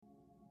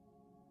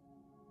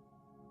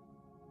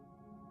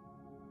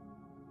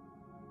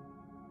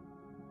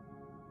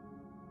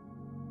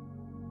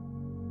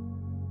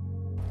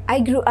I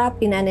grew up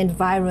in an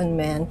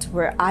environment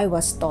where I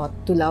was taught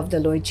to love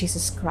the Lord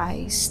Jesus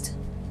Christ.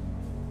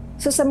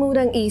 So sa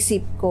murang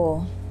isip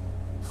ko,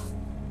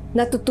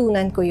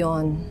 natutunan ko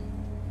yon.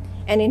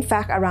 And in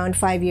fact, around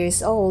 5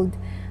 years old,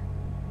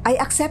 I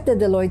accepted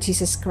the Lord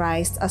Jesus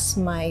Christ as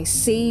my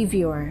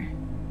Savior,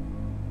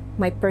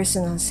 my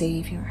personal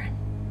Savior.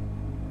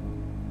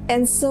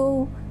 And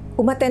so,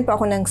 umattend po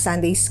ako ng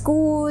Sunday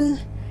school.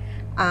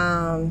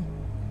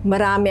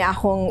 Marami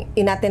akong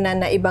inatenan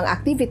na ibang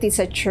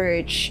activities sa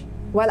church.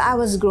 While I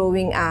was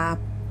growing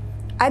up,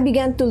 I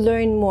began to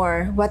learn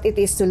more what it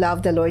is to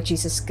love the Lord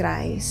Jesus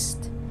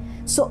Christ.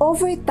 So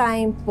over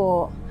time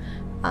po,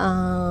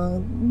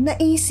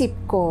 naisip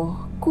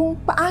ko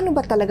kung paano ba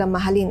talaga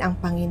mahalin ang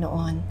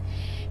Panginoon.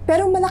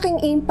 Pero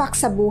malaking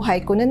impact sa buhay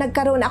ko na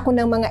nagkaroon ako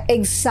ng mga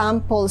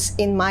examples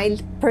in my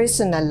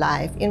personal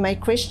life, in my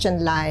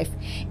Christian life,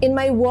 in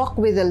my walk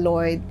with the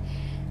Lord.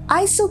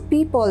 I saw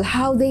people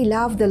how they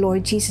love the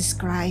Lord Jesus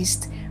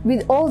Christ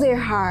with all their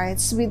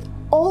hearts, with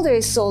all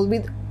their soul,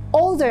 with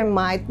all their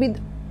might,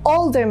 with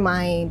all their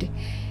mind.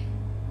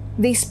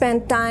 They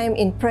spend time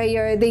in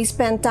prayer, they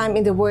spend time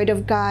in the Word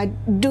of God,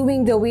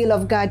 doing the will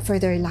of God for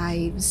their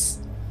lives.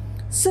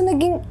 So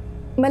naging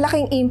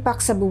malaking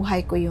impact sa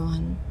buhay ko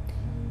yon.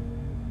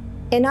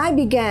 And I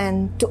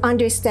began to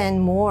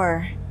understand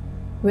more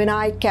when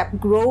I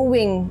kept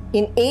growing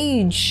in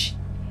age.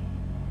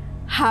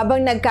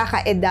 Habang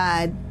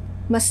nagkakaedad,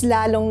 mas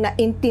lalong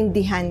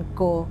naintindihan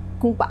ko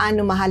kung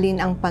paano mahalin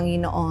ang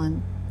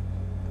Panginoon.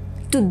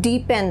 To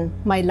deepen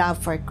my love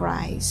for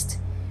Christ.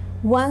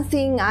 One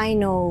thing I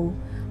know,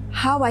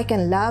 how I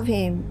can love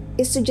Him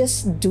is to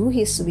just do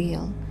His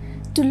will,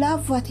 to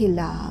love what He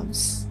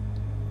loves.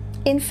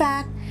 In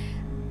fact,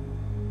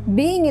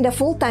 being in a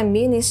full-time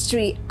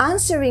ministry,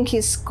 answering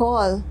His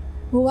call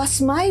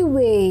was my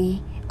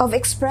way of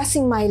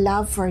expressing my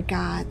love for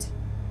God.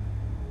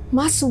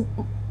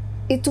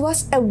 It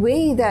was a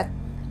way that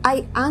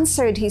I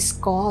answered His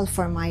call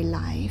for my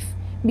life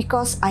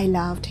because I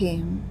loved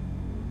Him.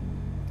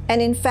 And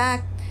in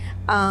fact,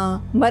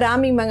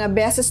 maraming mga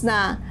beses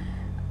na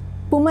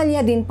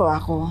pumalya din po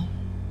ako.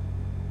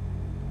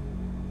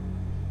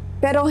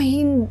 Pero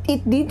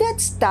it did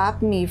not stop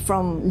me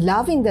from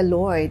loving the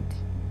Lord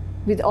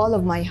with all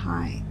of my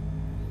heart.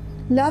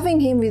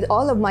 Loving Him with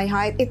all of my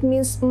heart, it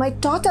means my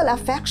total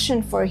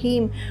affection for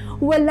Him.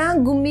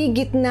 Walang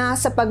gumigit na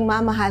sa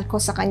pagmamahal ko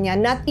sa Kanya.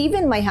 Not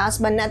even my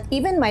husband, not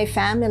even my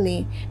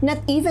family,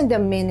 not even the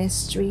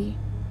ministry.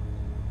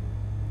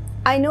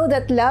 I know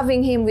that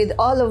loving Him with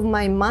all of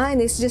my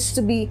mind is just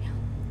to be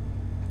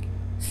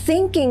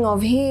thinking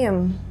of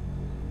Him.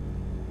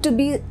 To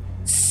be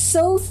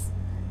so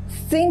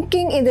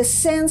thinking in the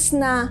sense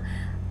na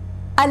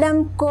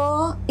alam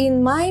ko in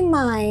my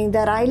mind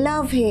that I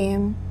love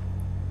Him.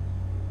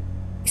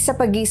 Sa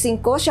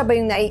pagising ko, siya ba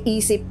yung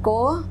naiisip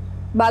ko?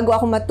 Bago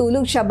ako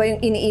matulog, siya ba yung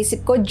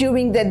iniisip ko?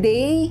 During the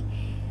day,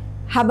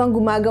 habang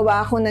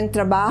gumagawa ako ng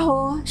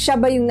trabaho, siya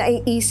ba yung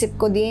naiisip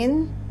ko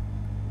din?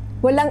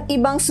 Walang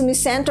ibang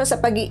sumisentro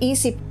sa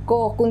pag-iisip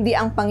ko kundi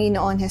ang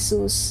Panginoon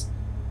Jesus.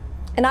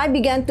 And I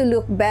began to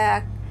look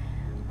back.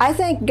 I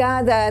thank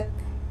God that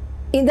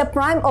in the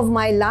prime of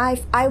my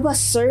life, I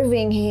was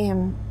serving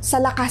Him sa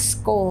lakas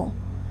ko.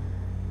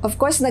 Of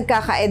course,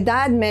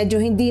 nagkakaedad, medyo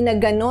hindi na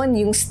ganon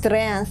yung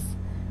strength.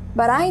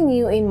 But I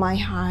knew in my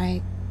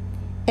heart,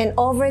 and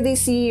over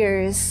these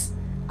years,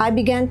 I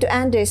began to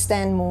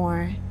understand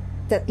more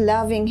that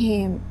loving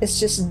Him is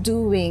just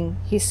doing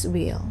His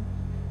will.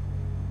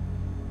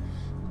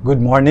 Good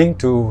morning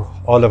to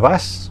all of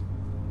us.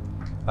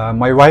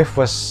 My wife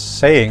was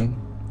saying,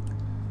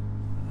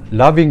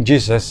 loving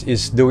Jesus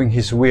is doing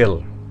His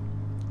will,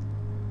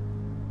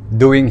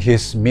 doing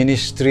His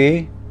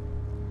ministry,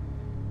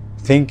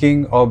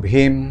 thinking of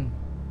Him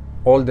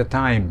all the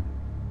time.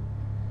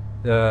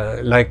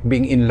 Like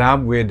being in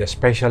love with a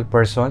special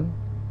person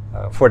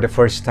for the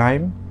first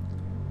time.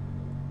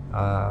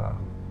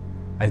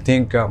 I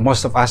think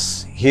most of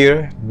us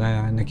here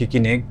na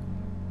nakikinig,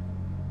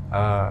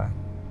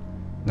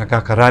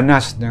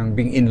 nakakaranas ng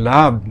being in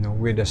love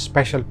with a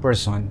special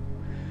person.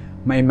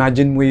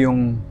 Ma-imagine mo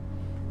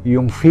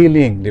yung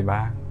feeling, di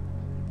ba?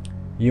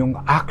 Yung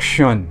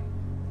action.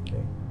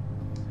 Okay.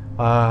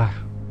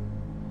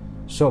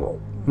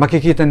 So,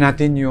 makikita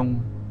natin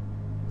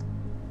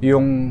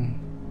yung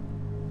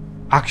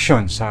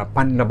action sa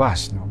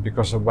panlabas,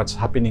 because of what's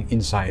happening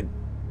inside.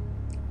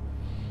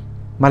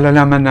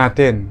 Malalaman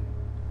natin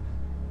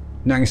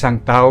na ang isang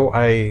tao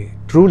ay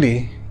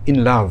truly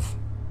in love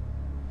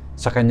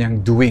sa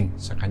kanyang doing,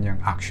 sa kanyang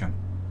action.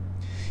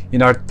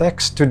 In our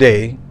text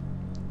today,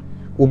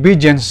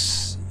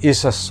 obedience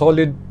is a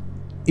solid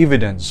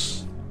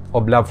evidence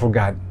of love for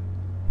God,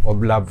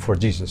 of love for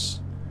Jesus.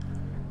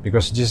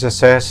 Because Jesus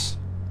says,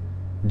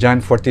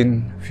 John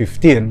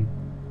 14:15,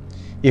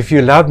 "If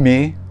you love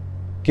me,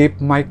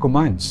 keep my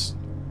commands."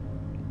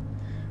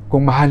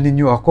 Kung mahal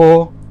ninyo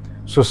ako,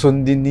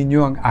 susundin ninyo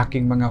ang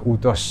aking mga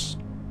utos.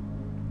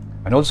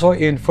 And also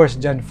in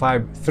 1 John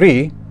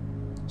 5:3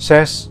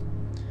 says,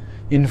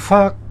 "In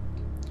fact,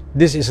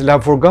 this is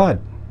love for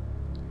God,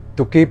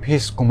 to keep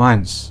His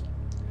commands.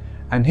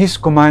 And His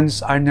commands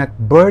are not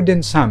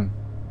burdensome.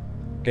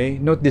 Okay?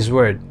 Note this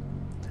word.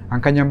 Ang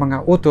kanyang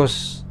mga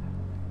utos,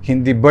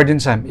 hindi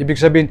burdensome. Ibig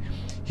sabihin,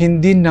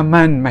 hindi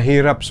naman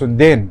mahirap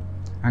sundin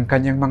ang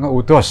kanyang mga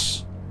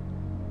utos.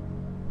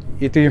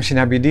 Ito yung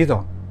sinabi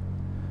dito.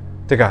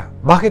 Teka,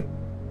 bakit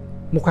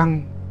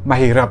mukhang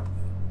mahirap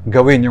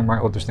gawin yung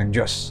mga utos ng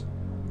Diyos?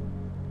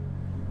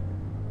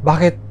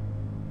 Bakit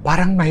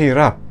parang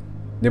mahirap?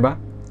 Di ba?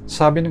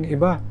 Sabi ng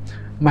iba,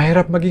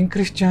 mahirap maging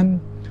Christian.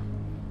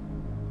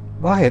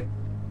 Bakit?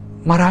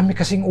 Marami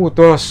kasing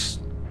utos.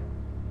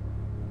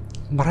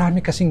 Marami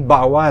kasing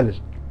bawal.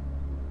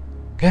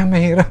 Kaya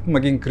mahirap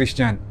maging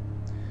Christian.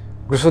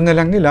 Gusto na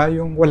lang nila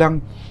yung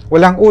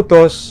walang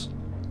utos,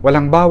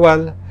 walang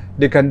bawal,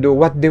 they can do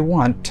what they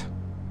want.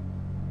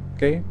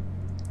 Okay?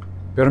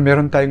 Pero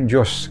meron tayong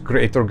Diyos,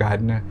 Creator God,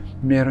 na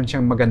meron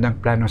siyang magandang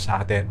plano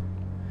sa atin.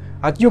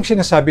 At yung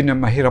sinasabi na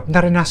mahirap,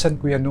 naranasan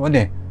ko yan noon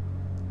eh.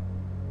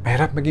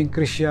 Mahirap maging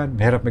Christian,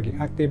 mahirap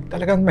maging active,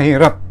 talagang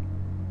mahirap.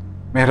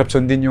 Mahirap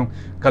sundin yung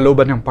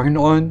kalooban ng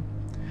Panginoon.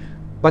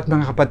 But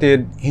mga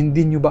kapatid,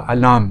 hindi nyo ba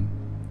alam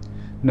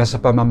na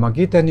sa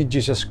pamamagitan ni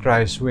Jesus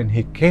Christ, when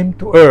He came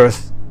to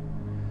earth,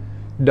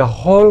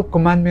 the whole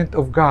commandment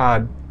of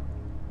God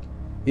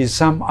is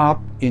summed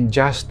up in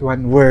just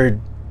one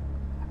word.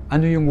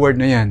 Ano yung word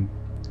na yan?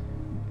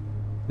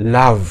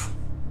 Love.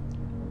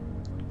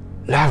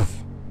 Love.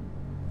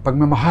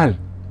 Pagmamahal.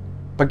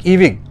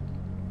 Pag-ibig.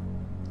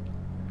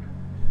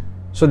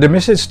 So the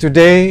message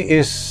today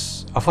is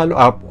a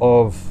follow-up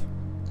of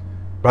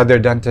Brother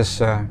Dante's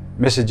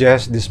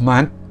messages this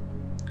month.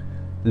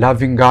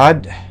 Loving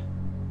God,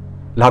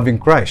 loving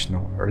Christ,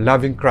 or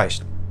loving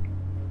Christ.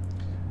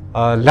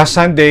 Last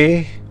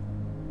Sunday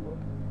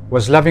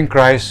was loving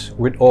Christ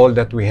with all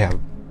that we have.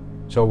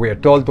 So we are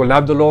told to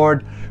love the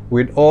Lord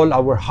with all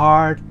our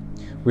heart,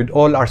 with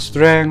all our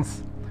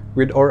strength,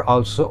 with all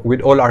our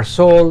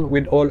soul,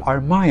 with all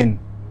our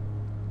mind.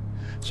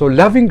 So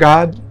loving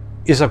God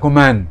is a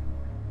command.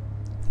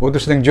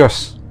 Utos ng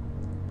Diyos.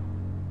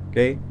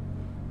 Okay?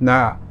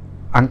 Na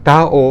ang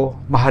tao,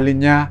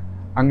 mahalin niya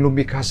ang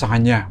lumikha sa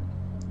Kanya.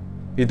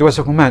 It was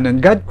a command,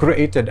 and God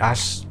created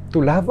us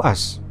to love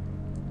us.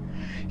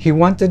 He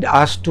wanted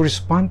us to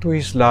respond to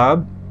His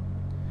love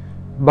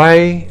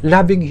by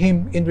loving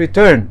Him in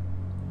return.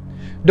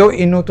 Though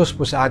inutos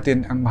po sa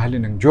atin ang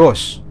mahalin ng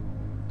Diyos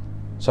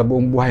sa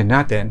buong buhay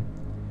natin,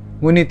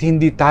 ngunit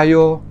hindi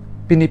tayo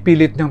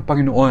pinipilit ng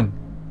Panginoon.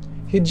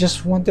 He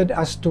just wanted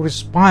us to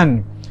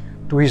respond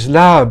to His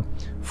love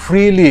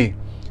freely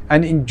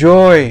and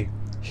enjoy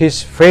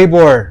His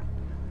favor.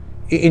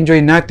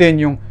 I-enjoy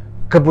natin yung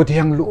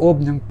kabutihang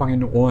loob ng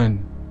Panginoon.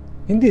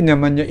 Hindi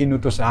naman niya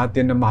inutos sa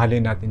atin na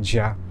mahalin natin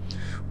siya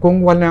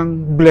kung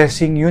walang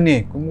blessing yun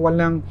kung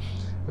walang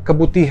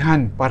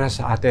kabutihan para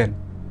sa atin.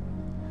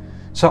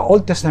 Sa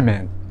Old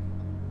Testament,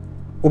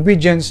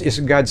 obedience is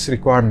God's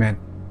requirement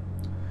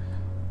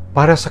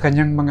para sa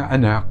kanyang mga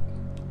anak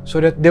so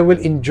that they will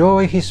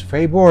enjoy His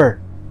favor.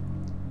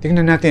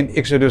 Tingnan natin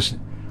Exodus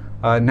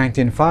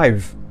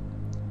 19:5.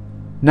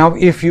 Now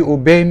if you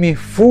obey me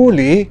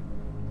fully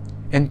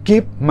and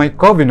keep my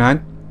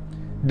covenant,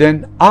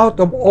 then out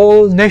of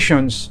all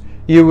nations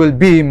you will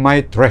be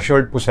my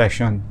treasured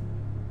possession.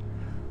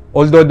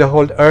 Although the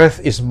whole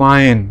earth is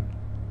mine,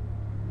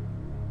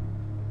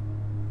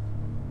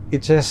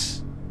 it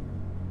says,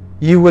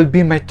 you will be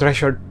my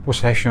treasured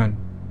possession.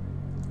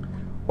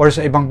 Or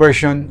sa ibang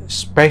version,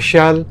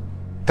 special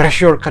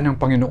treasure ka ng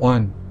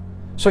Panginoon.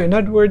 So in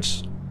other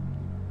words,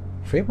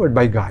 favored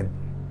by God.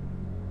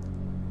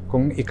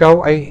 Kung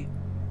ikaw ay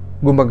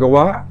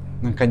gumagawa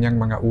ng kanyang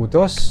mga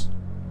utos,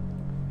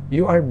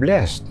 you are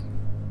blessed.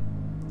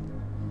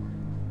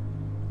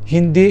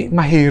 Hindi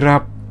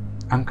mahirap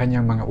ang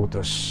kanyang mga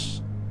utos.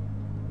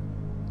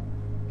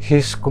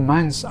 His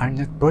commands are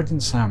not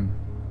burdensome.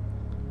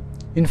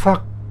 In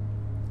fact,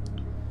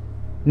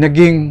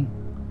 naging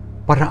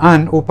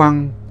paraan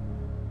upang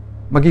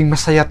maging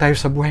masaya tayo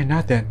sa buhay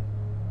natin.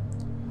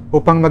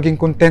 Upang maging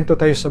kontento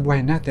tayo sa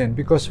buhay natin.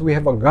 Because we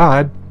have a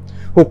God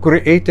who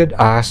created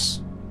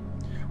us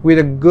with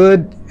a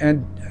good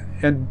and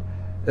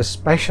a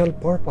special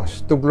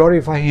purpose to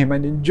glorify Him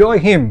and enjoy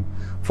Him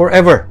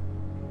forever.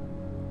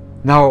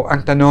 Now,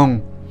 ang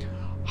tanong,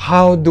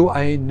 how do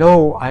I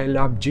know I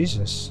love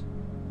Jesus?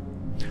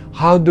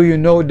 How do you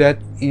know that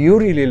you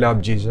really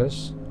love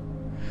Jesus?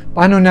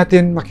 Paano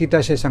natin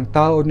makita sa isang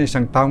tao na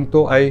isang taong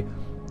to ay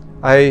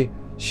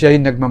siya'y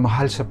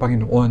nagmamahal sa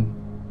Panginoon?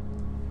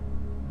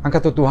 Ang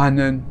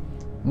katotohanan,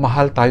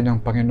 mahal tayo ng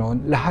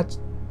Panginoon. Lahat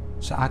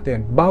sa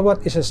atin,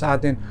 bawat isa sa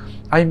atin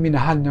ay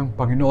minahal ng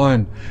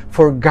Panginoon.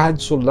 For God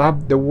so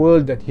loved the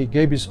world that He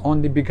gave His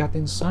only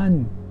begotten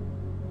Son.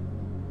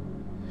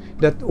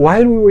 That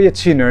while we were yet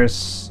sinners,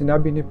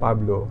 sinabi ni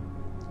Pablo,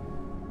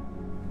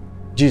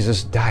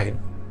 Jesus died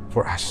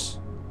for us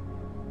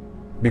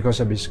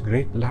because of His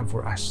great love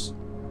for us.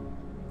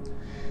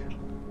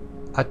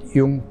 At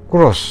yung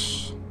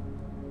cross,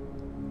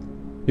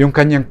 yung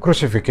kanyang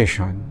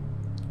crucifixion,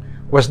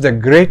 was the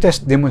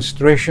greatest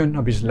demonstration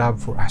of His love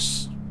for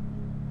us.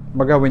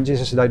 Baga, when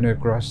Jesus died on the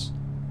cross,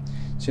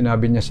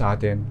 sinabi niya sa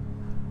atin,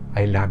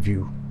 I love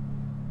you.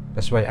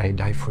 That's why I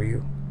die for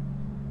you.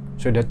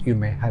 So that you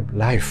may have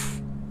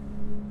life.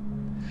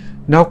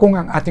 Now, kung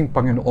ang ating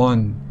Panginoon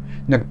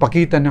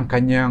nagpakita ng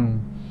kanyang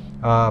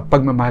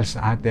pagmamahal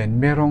sa atin,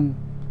 merong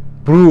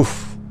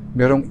proof,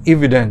 merong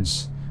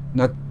evidence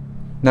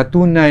na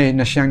tunay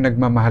na siyang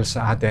nagmamahal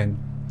sa atin.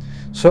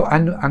 So,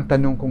 ano ang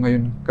tanong ko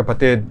ngayon,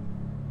 kapatid?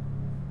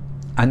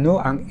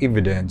 Ano ang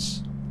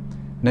evidence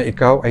na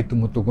ikaw ay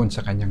tumutugon sa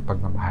kanyang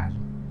pagmamahal?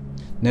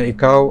 Na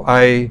ikaw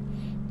ay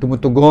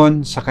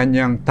tumutugon sa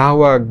kanyang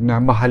tawag na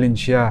mahalin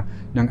siya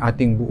ng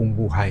ating buong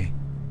buhay?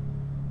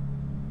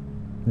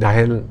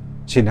 Dahil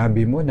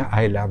sinabi mo na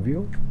I love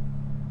you?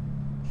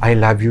 I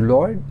love you,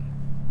 Lord?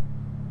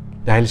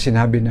 Dahil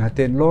sinabi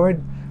natin,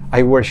 Lord,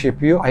 I worship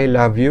you, I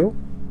love you?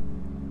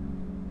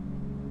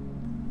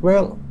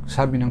 Well,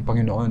 sabi ng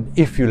Panginoon,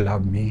 if you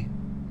love me,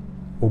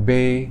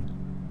 obey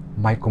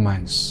my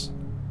commands.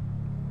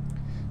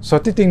 So,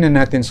 titingnan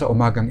natin sa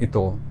umagang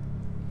ito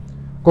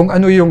kung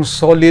ano yung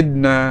solid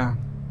na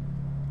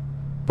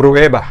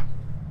pruweba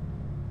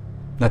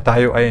na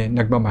tayo ay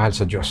nagmamahal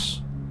sa Diyos,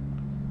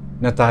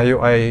 na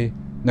tayo ay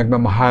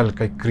nagmamahal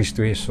kay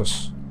Kristo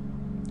Jesus.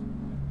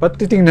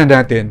 But titingnan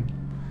natin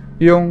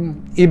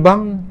yung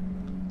ibang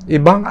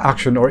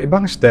action or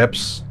ibang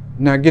steps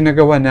na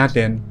ginagawa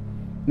natin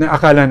na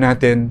akala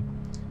natin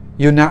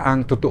yun na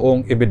ang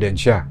totoong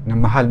ebidensya na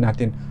mahal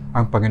natin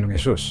ang Panginoong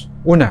Yesus.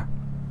 Una,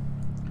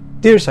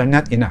 tears are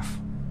not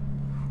enough.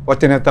 O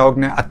tinatawag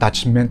na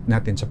attachment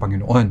natin sa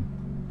Panginoon.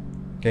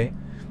 Okay?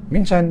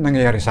 Minsan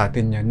nangyayari sa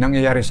atin yan.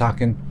 Nangyayari sa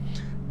akin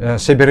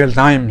several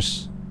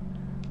times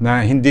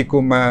na hindi ko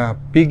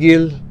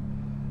mapigil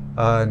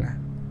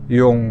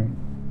yung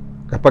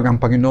kapag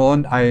ang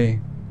Panginoon ay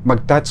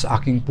mag-touch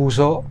sa aking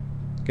puso,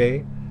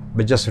 okay?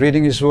 By just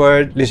reading His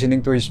Word,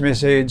 listening to His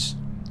message,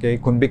 okay,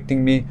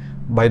 convicting me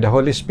by the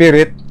Holy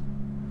Spirit,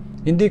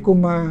 hindi ko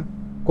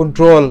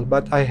ma-control,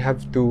 but I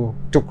have to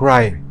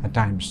cry at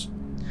times.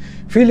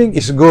 Feeling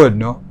is good,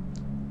 no?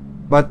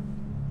 But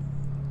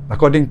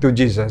according to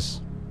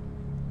Jesus,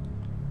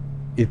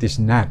 it is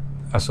not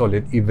a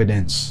solid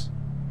evidence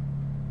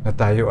na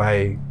tayo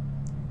ay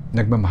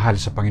nagmamahal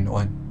sa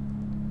Panginoon.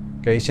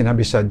 Okay,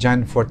 sinabi sa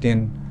John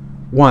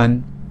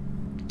 14:1,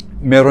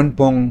 meron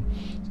pong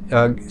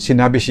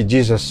sinabi si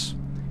Jesus,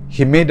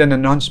 He made an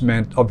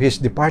announcement of His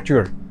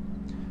departure.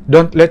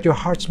 Don't let your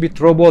hearts be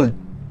troubled.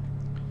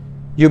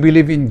 You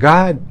believe in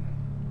God,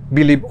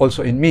 believe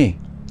also in me.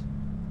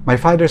 My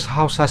Father's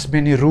house has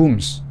many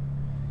rooms.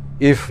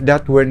 If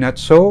that were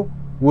not so,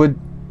 would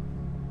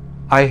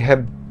I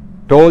have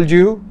told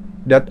you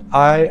that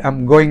I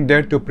am going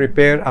there to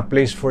prepare a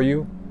place for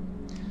you?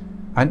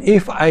 And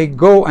if I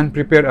go and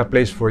prepare a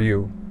place for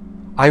you,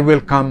 I will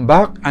come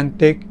back and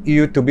take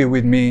you to be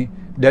with me,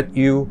 that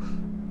you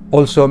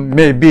also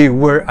may be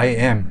where I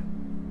am.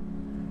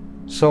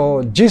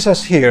 So,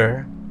 Jesus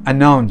here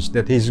announced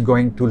that He's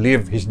going to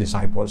leave His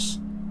disciples.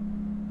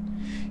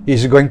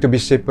 He's going to be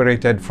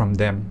separated from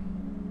them,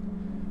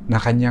 na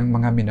kanyang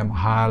mga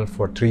minamahal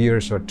for 3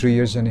 years or 3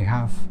 years and a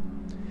half.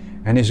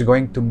 And He's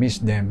going to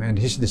miss them, and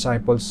His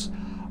disciples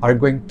are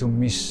going to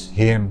miss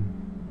Him.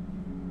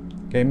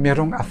 Okay,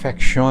 merong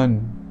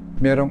affection,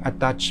 merong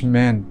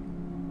attachment.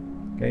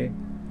 Okay?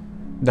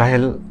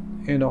 Dahil,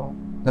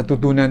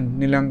 natutunan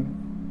nilang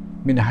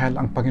minahal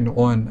ang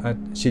Panginoon, at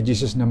si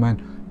Jesus naman,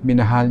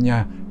 minahal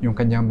niya yung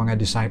kanyang mga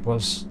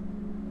disciples.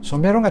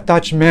 So, merong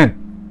attachment.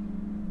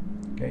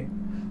 Okay?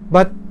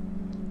 But,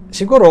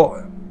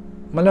 siguro,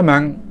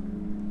 malamang,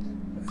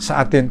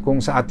 sa atin,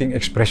 kung sa ating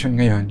expression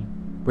ngayon,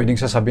 pwedeng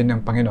sasabihin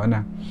ng Panginoon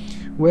na,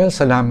 well,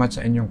 salamat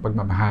sa inyong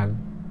pagmamahal.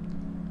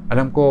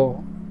 Alam ko,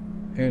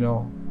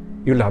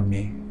 you love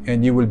me,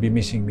 and you will be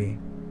missing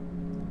me.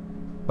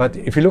 But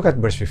if you look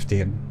at verse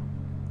 15,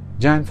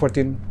 John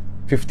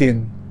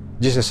 14:15,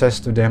 Jesus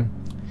says to them,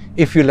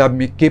 if you love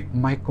me, keep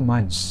my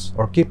commands,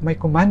 or keep my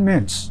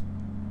commandments.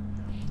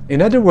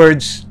 In other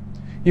words,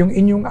 yung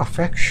inyong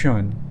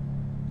affection,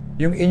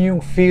 yung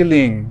inyong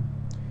feeling,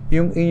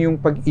 yung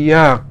inyong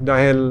pag-iyak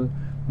dahil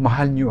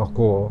mahal niyo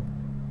ako,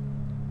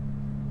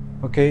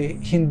 okay,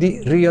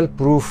 hindi real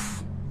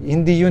proof,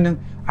 hindi yun ang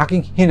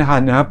aking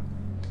hinahanap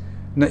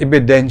na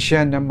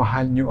ebidensya na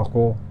mahal niyo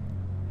ako.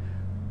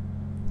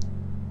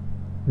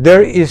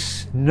 There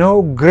is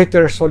no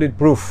greater solid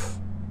proof.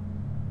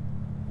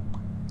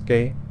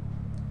 Okay?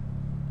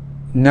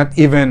 Not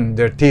even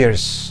their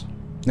tears,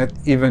 not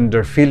even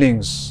their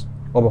feelings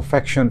of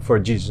affection for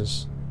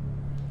Jesus.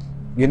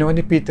 Ginawa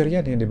ni Peter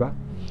yan, di ba?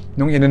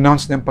 Nung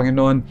in-announce ng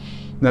Panginoon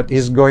that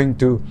He's going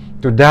to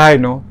die,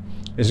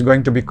 He's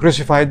going to be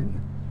crucified,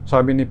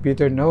 sabi ni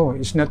Peter, no,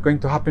 it's not going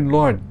to happen,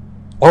 Lord.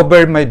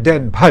 Over my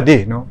dead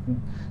body,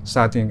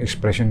 sa ating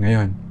expression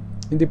ngayon.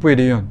 Hindi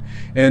pwede yun.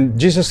 And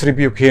Jesus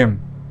rebuked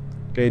him.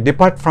 Okay,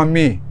 depart from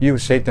me, you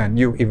Satan,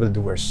 you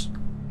evildoers.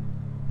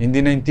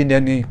 Hindi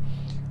naintindihan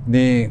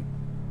ni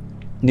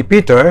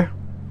Peter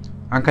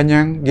ang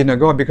kanyang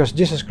ginagawa because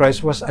Jesus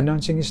Christ was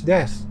announcing His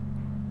death.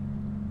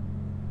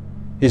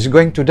 He's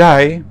going to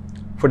die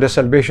for the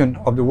salvation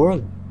of the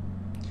world.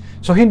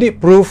 So, hindi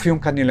proof yung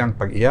kanilang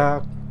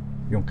pag-iyak,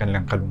 yung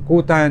kanilang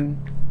kalungkutan,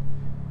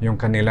 yung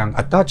kanilang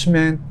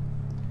attachment.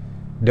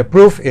 The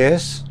proof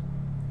is,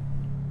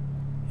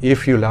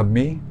 if you love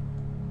me,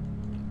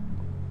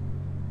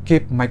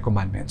 keep my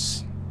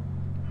commandments.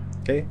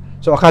 Okay?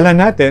 So, akala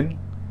natin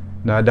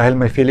na dahil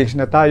may feelings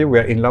na tayo, we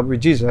are in love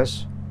with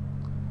Jesus,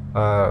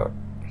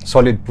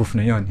 solid proof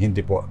na yon. Hindi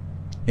po.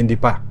 Hindi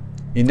pa.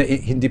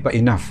 Hindi pa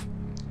enough.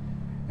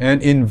 And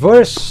in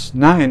verse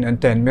 9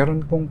 and 10,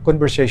 meron pong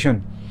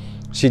conversation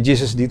si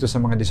Jesus dito sa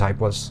mga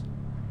disciples.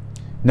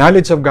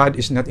 Knowledge of God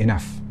is not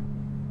enough.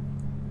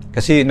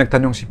 Kasi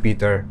nagtanong si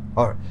Peter,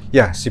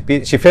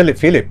 si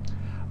Philip,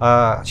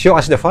 show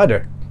us the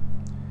Father.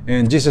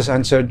 And Jesus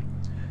answered,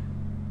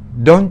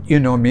 don't you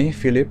know me,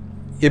 Philip?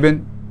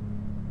 Even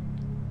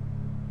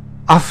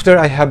after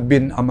I have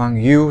been among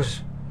you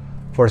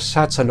for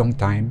such a long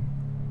time,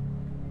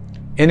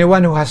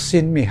 anyone who has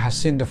seen me has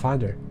seen the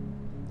Father.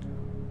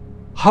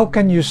 How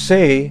can you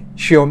say,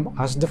 show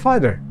us the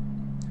Father?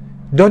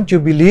 Don't you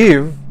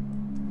believe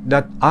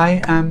that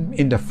I am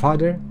in the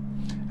Father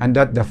and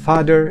that the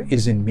Father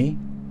is in me?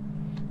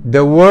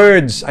 The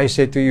words I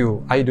say to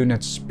you, I do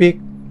not speak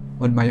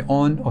on my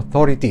own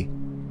authority.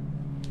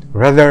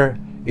 Rather,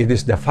 it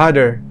is the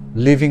Father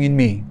living in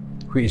me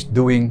who is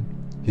doing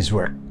His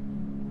work.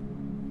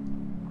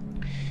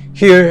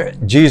 Here,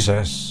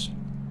 Jesus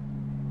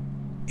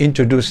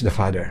introduced the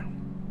Father.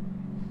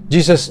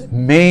 Jesus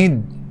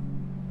made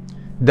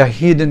the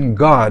hidden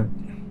God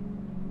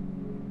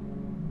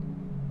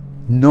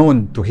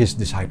known to His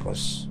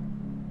disciples.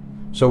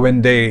 So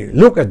when they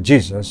look at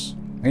Jesus,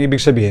 ang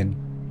ibig sabihin,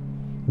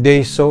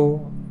 they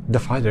saw the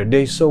Father.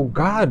 They saw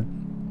God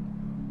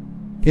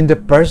in the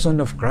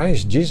person of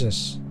Christ,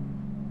 Jesus.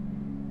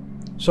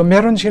 So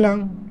meron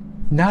silang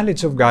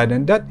knowledge of God,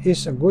 and that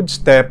is a good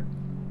step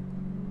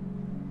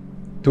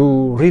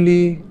to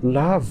really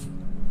love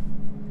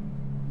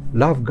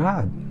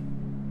God,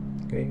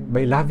 okay,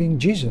 by loving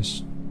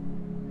Jesus.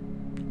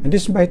 And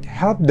this might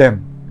help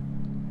them.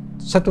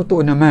 Sa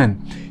totoo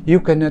naman, you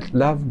cannot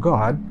love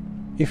God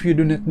if you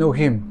do not know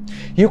Him.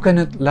 You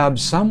cannot love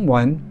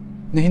someone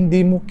na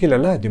hindi mo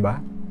kilala, di ba?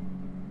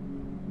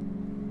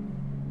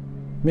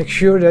 Make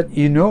sure that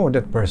you know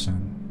that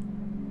person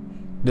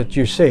that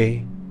you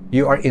say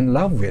you are in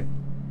love with.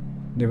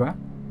 Di ba?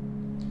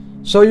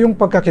 So, yung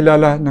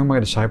pagkakilala ng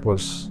mga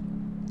disciples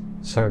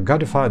sa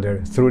God the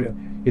Father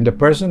in the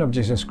person of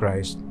Jesus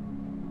Christ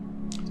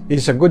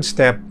is a good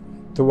step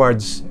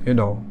towards,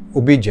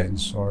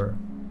 obedience or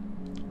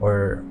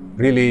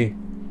really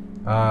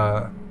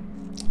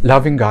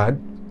loving God.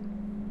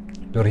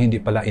 Pero hindi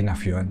pala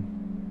enough yun.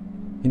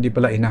 Hindi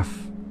pala enough.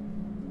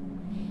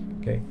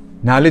 Okay?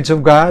 Knowledge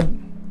of God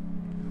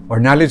or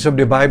knowledge of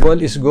the Bible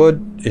is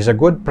good, is a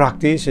good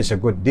practice, is a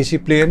good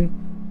discipline.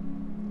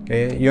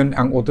 Okay? Yun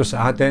ang utos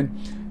sa atin.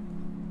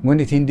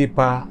 Ngunit hindi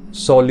pa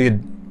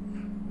solid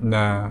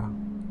na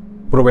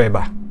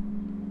pruweba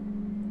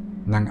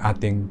ng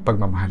ating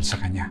pagmamahal sa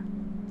Kanya.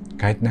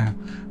 Kahit na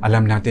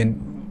alam natin,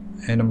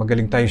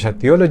 magaling tayo sa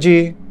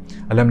theology,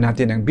 alam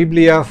natin ang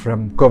Biblia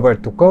from cover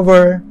to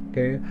cover,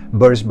 okay,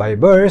 verse by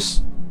verse.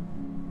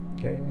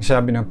 Okay,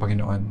 sabi ng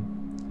Panginoon,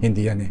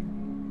 hindi yan eh.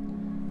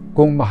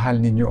 Kung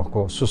mahal ninyo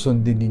ako,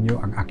 susundin ninyo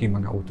ang aking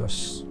mga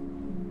utos.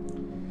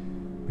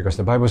 Because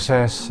the Bible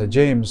says sa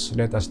James,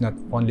 let us not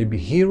only be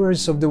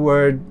hearers of the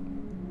word,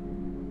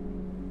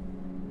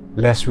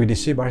 lest we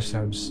deceive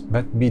ourselves,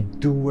 but be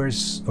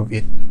doers of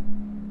it.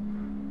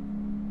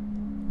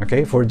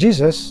 Okay, for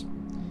Jesus,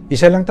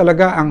 isa lang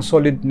talaga ang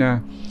solid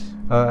na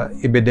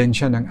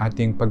ebidensya ng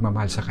ating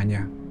pagmamahal sa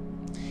Kanya.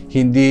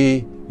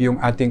 Hindi yung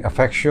ating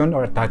affection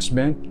or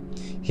attachment,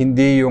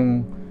 hindi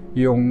yung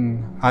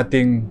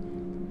ating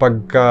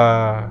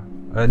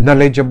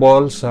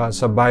knowledgeable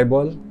sa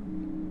Bible.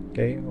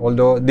 Okay?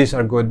 Although these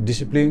are good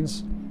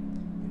disciplines,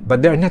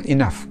 but they are not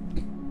enough.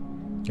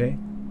 Okay?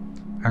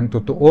 Ang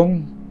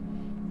totoong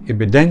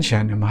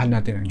ebidensya na mahal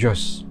natin ang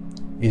Diyos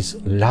is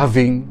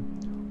loving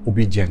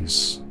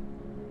obedience.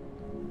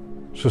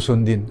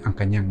 Susundin ang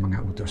Kanyang mga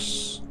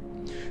utos.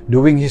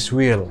 Doing His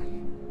will.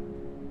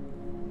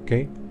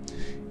 Okay?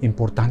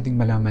 Importanteng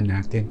malaman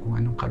natin kung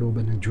anong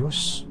kalooban ng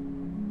Diyos.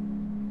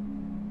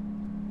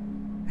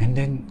 And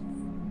then,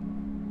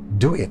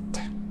 do it.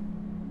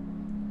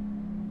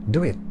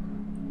 Do it.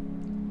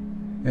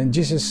 And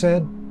Jesus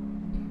said,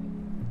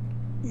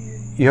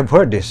 you have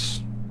heard this.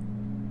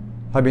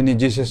 Sabi ni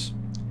Jesus,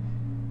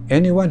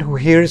 anyone who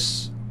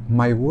hears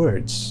my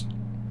words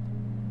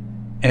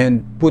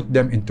and put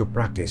them into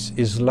practice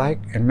is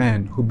like a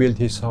man who built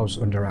his house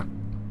on the rock.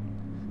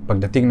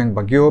 Pagdating ng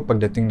bagyo,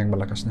 pagdating ng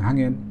malakas na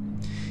hangin,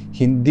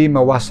 hindi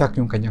mawasak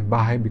yung kanyang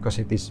bahay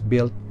because it is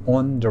built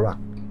on the rock.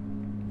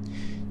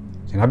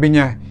 Sinabi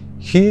niya,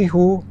 he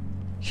who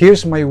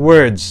hears my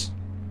words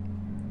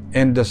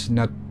and does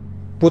not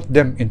put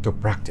them into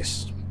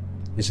practice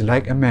is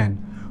like a man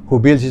who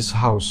builds his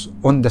house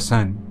on the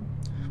sand.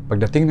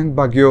 Pagdating ng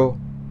bagyo,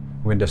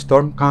 when the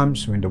storm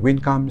comes, when the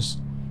wind comes,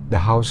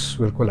 the house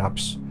will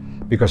collapse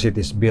because it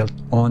is built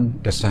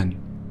on the sand.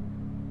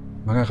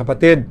 Mga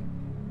kapatid,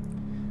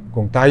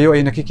 kung tayo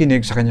ay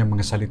nakikinig sa kanyang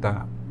mga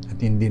salita at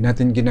hindi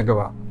natin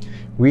ginagawa,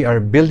 we are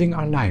building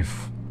our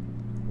life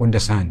on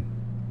the Son.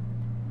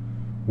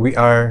 We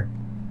are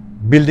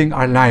building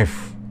our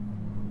life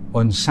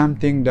on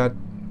something that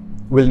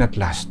will not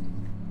last.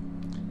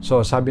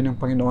 So, sabi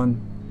ng Panginoon,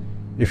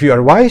 if you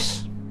are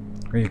wise,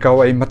 kung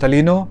ikaw ay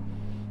matalino,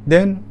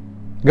 then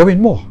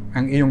gawin mo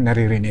ang iyong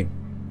naririnig.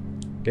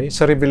 Okay?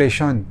 Sa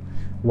Revelation,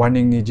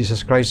 warning ni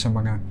Jesus Christ sa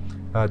mga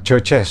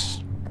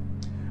churches.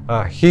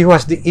 He who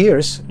has the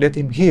ears, let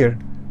him hear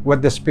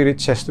what the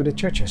Spirit says to the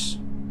churches.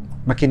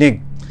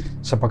 Makinig,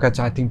 sapagkat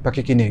sa ating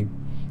pakikinig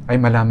ay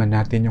malaman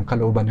natin yung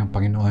kalooban ng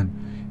Panginoon.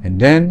 And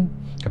then,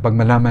 kapag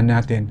malaman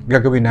natin,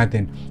 gagawin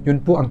natin,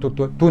 yun po ang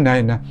tunay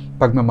na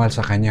pagmamahal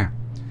sa Kanya.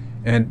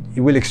 And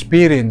you will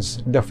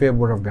experience the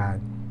favor of God,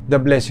 the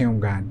blessing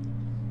of God,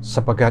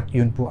 sapagkat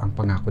yun po ang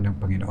pangako ng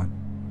Panginoon.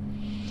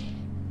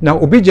 Now,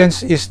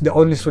 obedience is the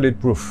only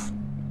solid proof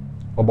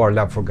of our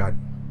love for God.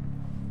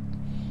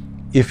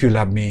 If you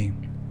love me,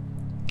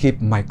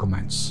 keep my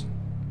commands.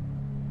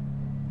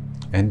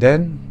 And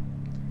then,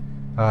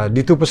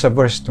 dito po sa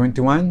verse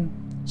 21,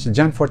 sa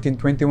John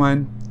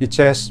 14:21, it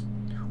says,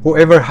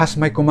 whoever has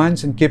my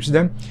commands and keeps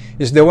them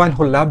is the one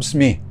who loves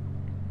me.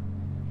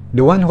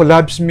 The one who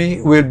loves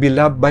me will be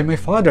loved by my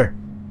Father.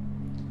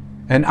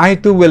 And I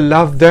too will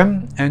love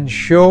them and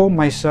show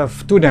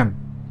myself to them.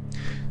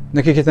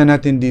 Nakikita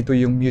natin dito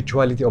yung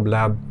mutuality of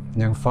love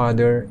ng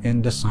Father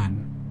and the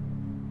Son.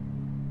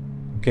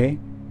 Okay?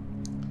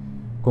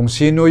 Kung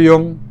sino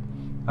yung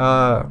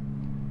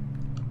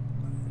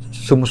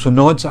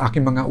sumusunod sa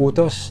aking mga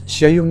utos,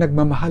 siya yung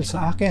nagmamahal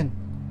sa akin.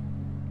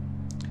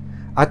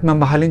 At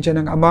mamahalin siya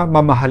ng Ama,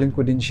 mamahalin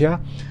ko din siya,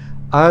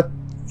 at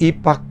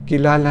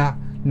ipakilala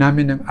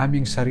namin ang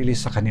aming sarili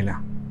sa kanila.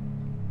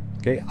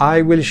 Okay? I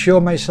will show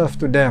myself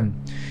to them.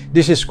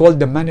 This is called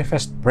the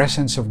manifest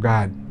presence of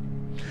God.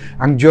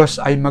 Ang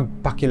Diyos ay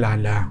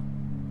magpakilala.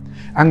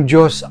 Ang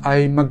Diyos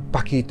ay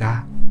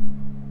magpakita.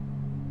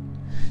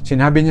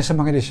 Sinabi niya sa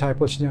mga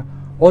disciples niya,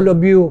 all of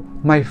you,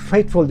 my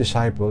faithful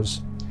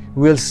disciples,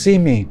 will see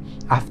me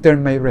after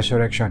my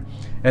resurrection.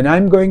 And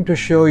I'm going to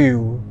show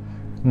you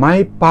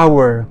my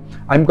power.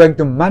 I'm going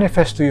to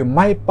manifest to you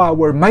my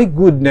power, my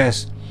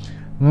goodness,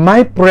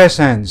 my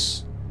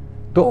presence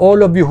to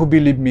all of you who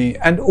believe me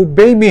and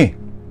obey me,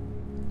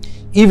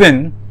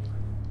 even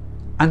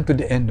unto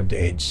the end of the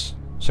age.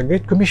 Sa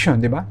Great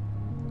Commission, di ba?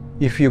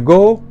 If you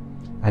go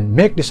and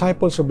make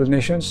disciples of the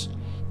nations,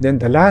 then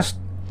the last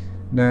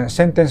na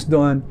sentence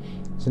doon,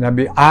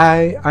 sinabi,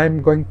 I'm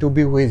going to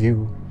be with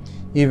you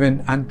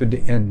even unto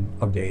the end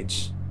of the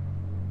age.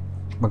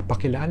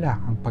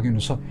 Magpakilala ang Panginoon.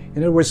 So,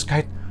 in other words,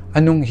 kahit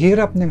anong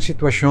hirap ng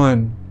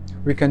sitwasyon,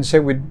 we can say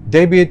with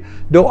David,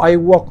 though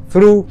I walk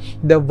through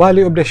the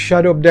valley of the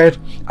shadow of death,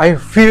 I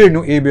fear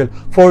no evil,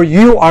 for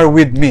you are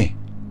with me.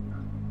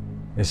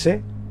 You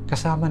see?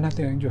 Kasama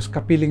natin ang Diyos,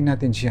 kapiling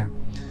natin siya.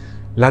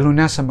 Lalo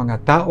na sa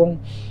mga taong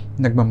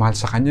nagmamahal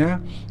sa Kanya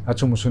at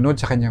sumusunod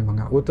sa Kanyang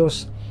mga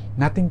utos,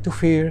 nothing to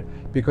fear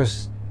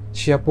because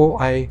siya po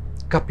ay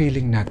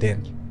kapiling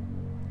natin.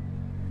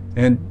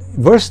 And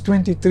verse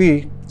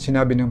 23,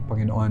 sinabi ng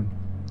Panginoon,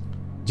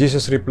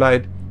 Jesus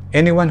replied,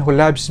 anyone who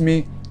loves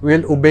me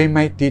will obey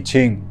my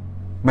teaching.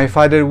 My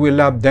Father will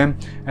love them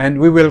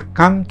and we will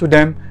come to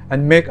them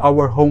and make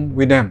our home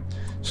with them.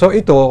 So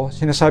ito,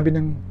 sinasabi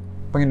ng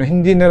Panginoon,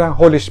 hindi na lang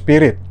Holy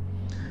Spirit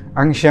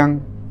ang siyang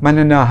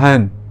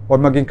mananahan o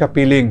maging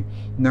kapiling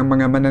ng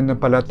mga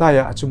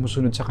mananampalataya at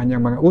sumusunod sa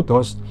Kanyang mga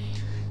utos.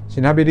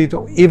 Sinabi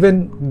dito,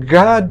 even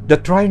God, the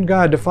Triune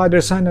God, the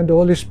Father, Son, and the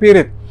Holy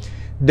Spirit,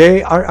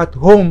 they are at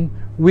home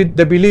with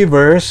the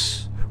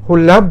believers who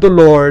love the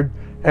Lord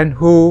and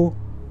who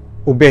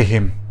obey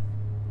Him.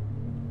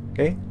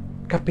 Okay?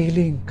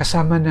 Kapiling,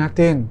 kasama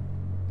natin.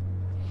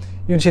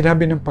 Yung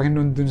sinabi ng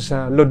Panginoon dun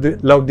sa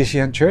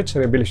Laodicean Church,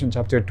 Revelation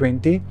chapter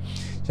 20,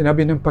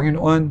 sinabi ng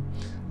Panginoon,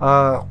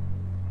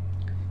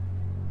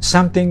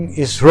 something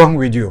is wrong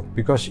with you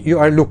because you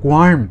are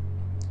lukewarm.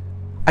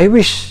 I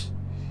wish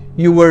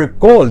you were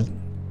cold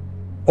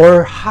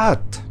or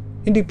hot.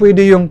 Hindi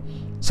pwede yung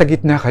sa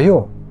gitna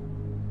kayo.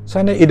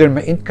 Sana either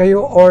mainit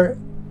kayo or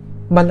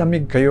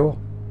malamig kayo.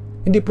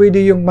 Hindi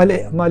pwede yung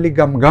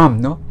maligamgam,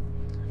 no?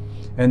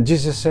 And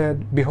Jesus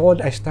said, behold,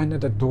 I stand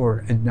at the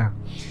door and knock.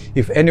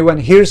 If anyone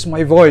hears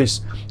my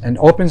voice and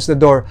opens the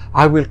door,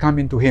 I will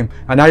come into him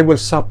and I will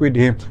sup with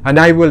him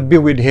and I will be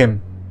with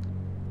him.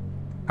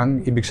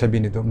 Ang ibig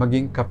sabihin nito,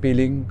 maging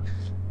kapiling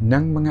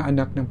ng mga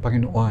anak ng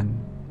Panginoon,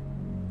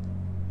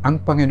 ang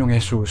Panginoong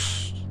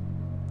Jesus,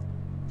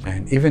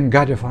 and even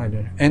God the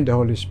Father and the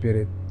Holy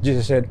Spirit.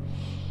 Jesus said,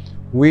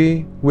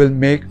 we will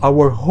make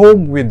our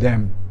home with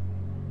them.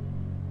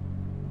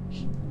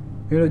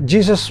 You know,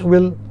 Jesus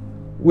will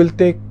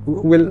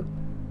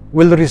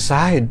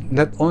reside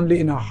not only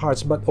in our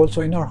hearts but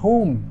also in our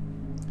home.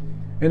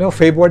 You know,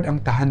 favored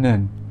ang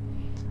tahanan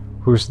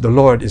whose the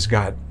Lord is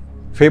God.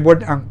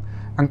 Favored ang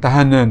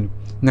tahanan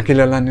na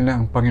kilala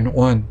nila ang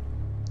Panginoon.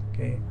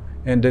 Okay?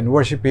 And then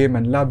worship Him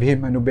and love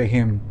Him and obey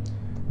Him.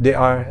 They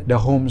are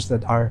the homes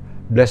that are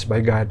blessed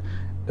by God,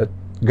 that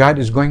God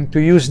is going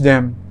to use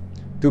them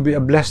to be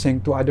a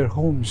blessing to other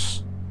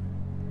homes.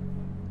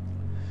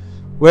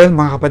 Well,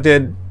 mga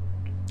kapatid,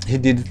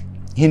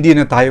 hindi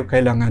na tayo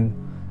kailangan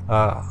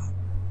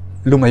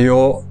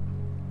lumayo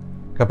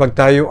kapag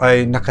tayo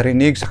ay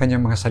nakarinig sa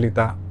kanyang mga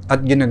salita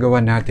at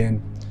ginagawa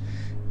natin.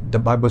 The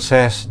Bible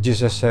says,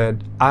 Jesus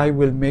said, we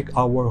will make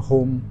our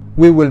home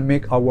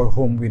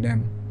with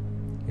them.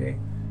 Okay?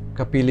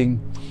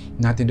 Kapiling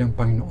natin ang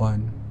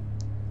Panginoon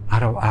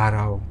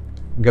araw-araw,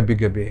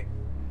 gabi-gabi,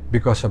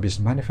 because of His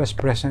manifest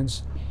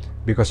presence,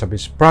 because of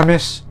His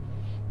promise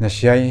na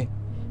siya'y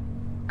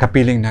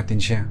kapiling natin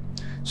siya.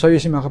 So, you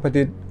see mga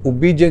kapatid,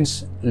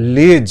 obedience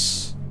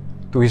leads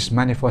to His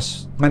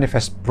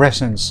manifest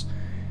presence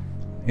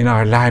in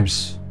our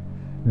lives.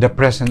 The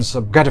presence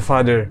of God the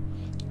Father,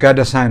 God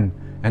the Son,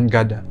 and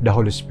God the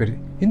Holy Spirit.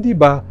 Hindi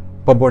ba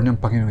pabor ng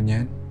Panginoon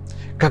yan?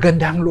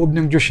 Kaganda ang loob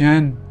ng Diyos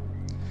yan.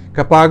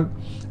 Kapag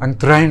ang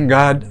triune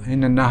God ay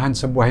nanahan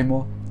sa buhay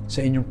mo,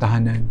 sa inyong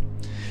tahanan.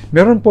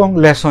 Meron pong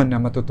lesson na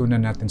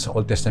matutunan natin sa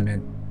Old Testament.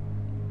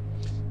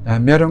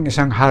 Merong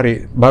isang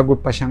hari, bago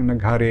pa siyang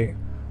naghari,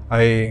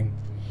 ay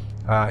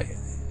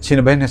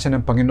sinabayan na siya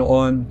ng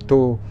Panginoon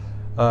to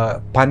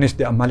punish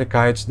the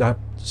Amalekites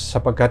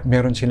sapagkat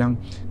meron silang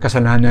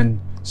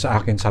kasalanan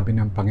sa akin, sabi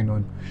ng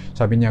Panginoon.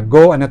 Sabi niya,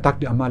 go and attack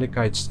the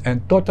Amalekites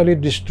and totally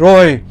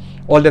destroy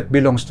all that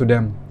belongs to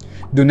them.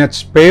 Do not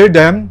spare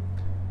them.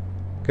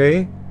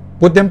 Okay?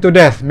 Put them to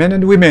death, men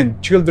and women,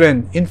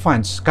 children,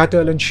 infants,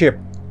 cattle and sheep,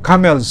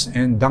 camels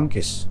and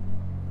donkeys.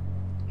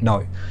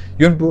 Now,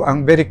 yun po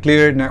ang very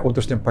clear na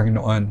utos ng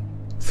Panginoon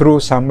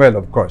through Samuel,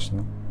 of course,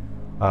 no?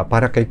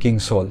 Para kay King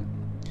Saul.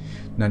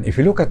 Now, if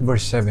you look at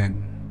verse 7,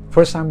 1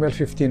 Samuel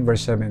 15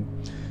 verse 7,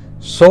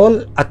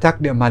 Saul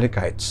attacked the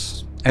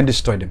Amalekites and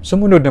destroyed them.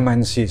 Sumunod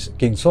naman si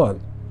King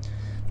Saul.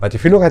 But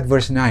if you look at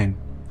verse 9,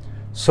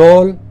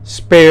 Saul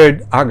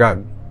spared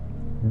Agag,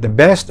 the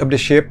best of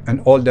the sheep and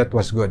all that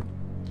was good.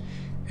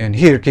 And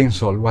here, King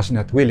Saul was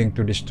not willing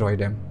to destroy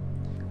them.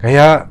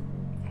 Kaya,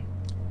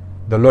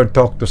 the Lord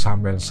talked to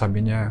Samuel.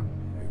 Sabi niya,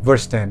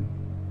 verse 10,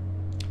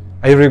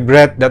 I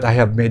regret that I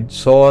have made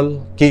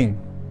Saul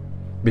king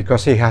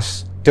because he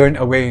has turned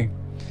away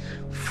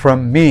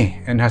from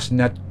me and has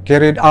not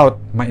carried out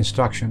my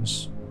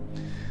instructions.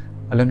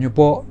 Alam niyo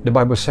po, the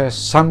Bible says,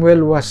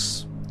 Samuel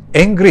was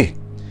angry.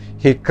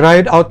 He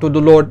cried out to the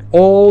Lord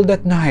all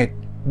that night.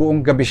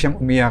 Buong gabi siyang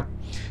umiyak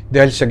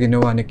dahil sa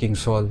ginawa ni King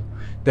Saul.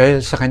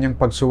 Dahil sa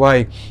kanyang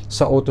pagsuway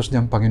sa utos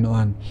ng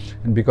Panginoon.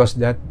 And because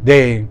that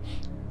day,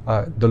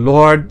 the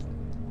Lord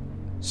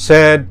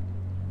said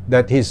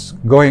that He's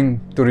going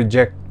to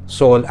reject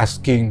Saul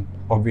as king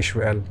of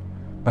Israel.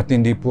 But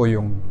hindi po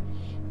yung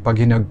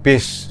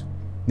paghinagpis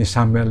ni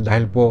Samuel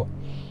dahil po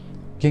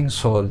King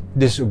Saul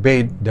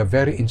disobeyed the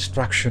very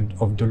instruction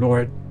of the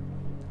Lord.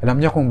 Alam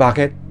niya kung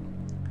bakit?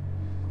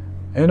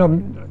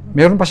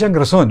 Meron pa siyang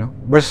rason. No?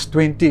 Verse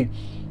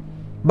 20,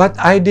 but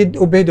I did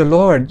obey the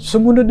Lord.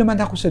 Sumunod naman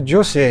ako sa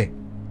Diyos eh.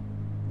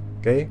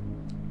 Okay?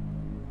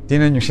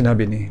 Tingnan yung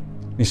sinabi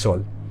ni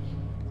Saul.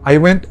 I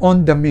went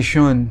on the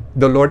mission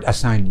the Lord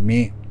assigned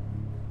me.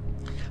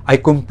 I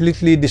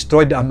completely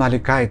destroyed the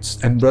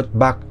Amalekites and brought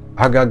back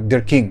Agag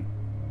their king.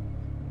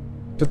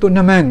 Totoo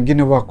naman,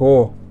 ginawa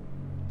ko.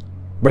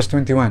 Verse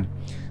 21,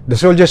 the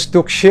soldiers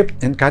took sheep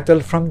and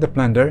cattle from the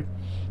plunder,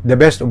 the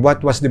best of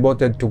what was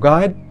devoted to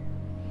God,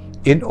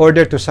 in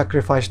order to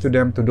sacrifice to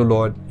them to the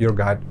Lord your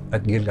God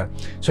at Gilgal.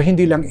 So,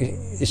 hindi lang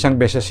isang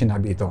beses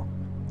sinabi ito.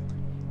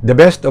 The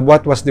best of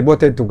what was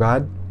devoted to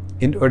God,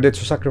 in order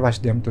to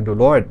sacrifice them to the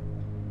Lord.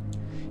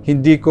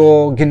 Hindi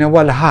ko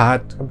ginawa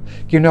lahat.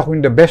 Ginawa ko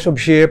yung the best of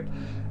sheep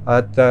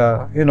at,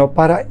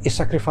 para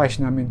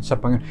i-sacrifice namin sa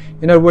Panginoon.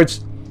 In other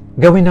words,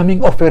 gawin naming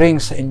offering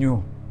sa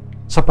inyo,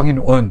 sa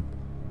Panginoon.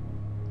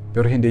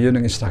 Pero hindi yun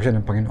ang instruction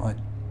ng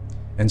Panginoon.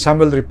 And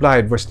Samuel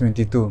replied, verse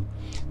 22,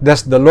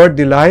 does the Lord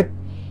delight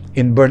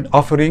in burnt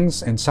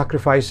offerings and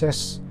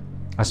sacrifices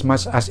as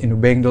much as in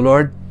obeying the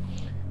Lord?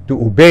 To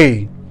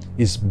obey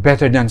is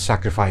better than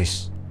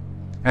sacrifice,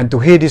 and to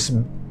heed is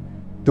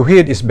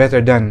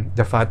better than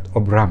the fat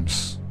of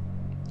rams.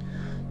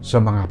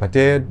 So mga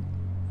kapatid,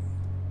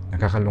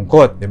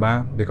 nakakalungkot, di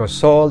ba? Because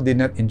Saul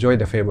did not enjoy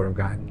the favor of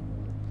God.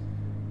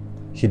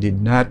 He did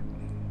not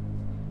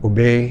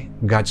obey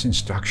God's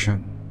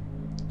instruction.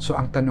 So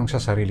ang tanong sa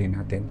sarili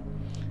natin,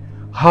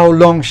 how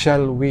long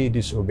shall we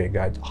disobey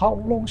God? How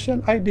long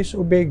shall I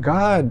disobey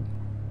God?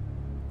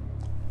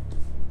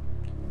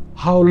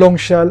 How long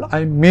shall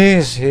I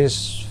miss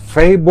His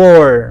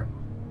favor,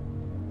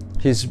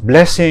 His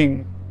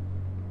blessing,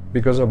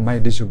 because of my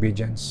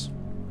disobedience?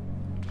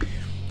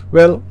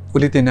 Well,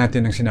 ulitin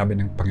natin ang sinabi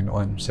ng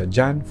Panginoon sa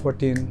John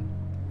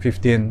 14:15.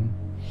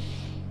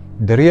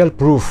 The real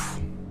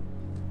proof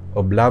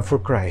of love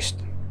for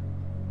Christ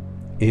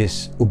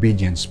is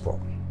obedience po.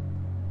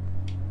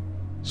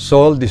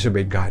 Saul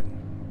disobeyed God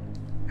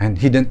and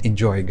he didn't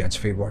enjoy God's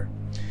favor.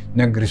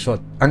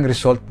 Ang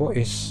result po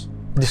is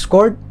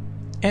discord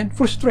and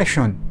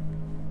frustration.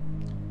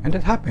 And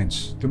that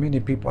happens to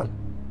many people.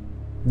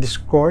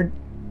 Discord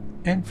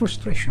and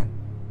frustration.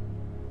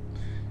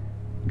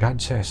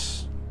 God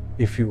says,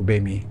 if you obey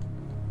me,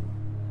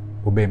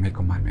 obey my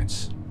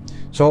commandments.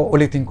 So,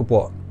 ulitin ko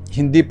po,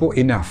 hindi po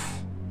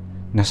enough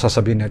na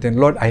sasabihin natin,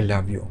 Lord, I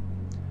love you.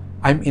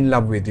 I'm in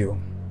love with you.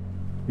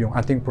 Yung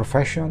ating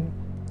profession,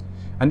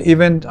 and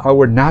even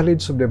our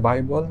knowledge of the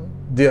Bible,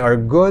 they are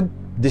good,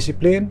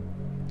 discipline,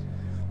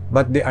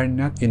 but they are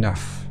not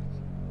enough.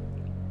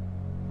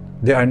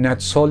 They are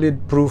not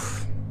solid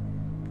proof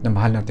na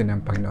mahal natin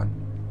ang Panginoon.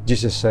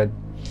 Jesus said,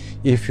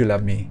 if you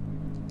love me,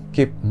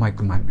 keep my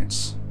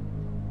commandments.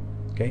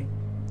 Okay?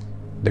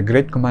 The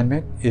great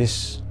commandment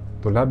is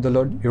to love the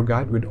Lord your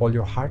God with all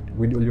your heart,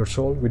 with all your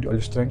soul, with all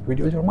your strength, with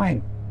all your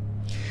mind.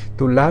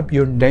 To love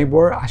your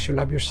neighbor as you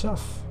love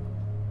yourself.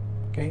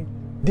 Okay?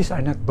 These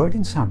are not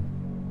burdensome.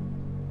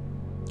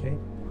 Okay?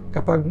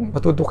 Kapag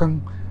matuto kang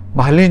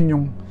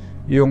mahalin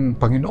yung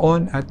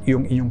Panginoon at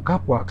yung iyong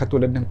kapwa,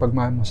 katulad ng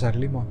pagmamahal mo sa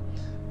sarili mo,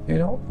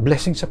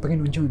 blessing sa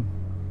Panginoon yun.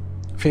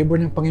 Favor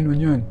ng Panginoon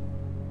yun.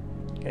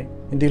 Okay?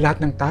 Hindi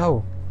lahat ng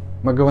tao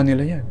magawa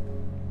nila yan.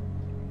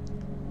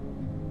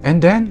 And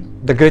then,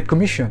 the Great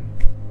Commission.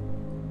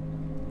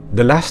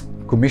 The last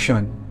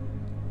commission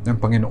ng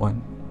Panginoon.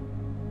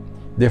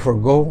 Therefore,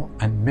 go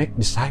and make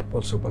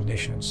disciples of all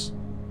nations,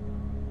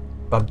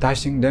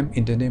 baptizing them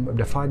in the name of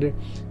the Father,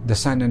 the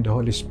Son, and the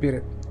Holy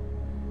Spirit,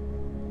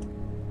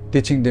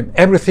 teaching them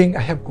everything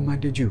I have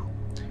commanded you,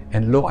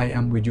 and lo, I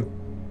am with you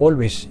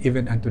always,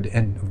 even unto the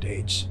end of the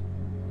age.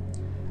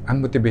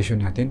 Ang motivation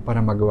natin para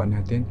magawa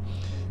natin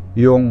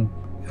yung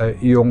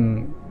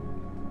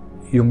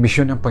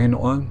mission ng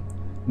Panginoon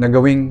na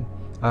gawing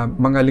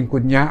mga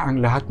lingkod niya ang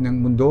lahat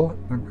ng mundo,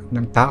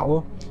 ng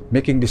tao,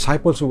 making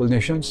disciples of all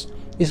nations,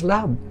 is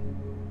love.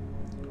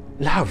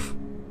 Love.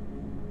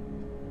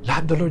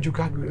 Love the Lord your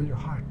God with all your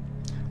heart.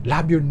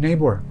 Love your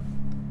neighbor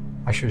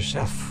as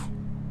yourself.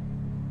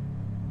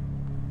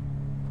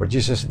 For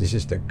Jesus, this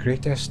is the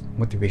greatest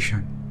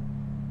motivation.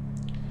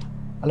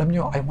 Alam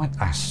nyo, I want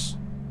us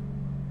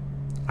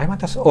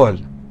all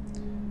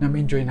na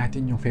ma-enjoy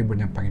natin yung favor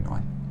ng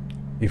Panginoon.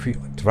 If we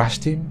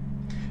trust Him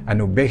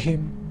and obey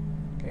Him,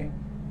 okay?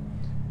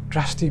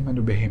 Trust Him and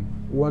obey Him.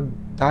 Huwag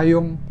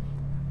tayong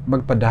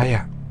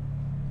magpadaya.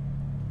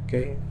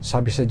 Okay?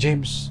 Sabi sa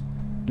James,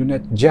 do not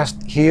just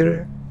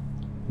hear,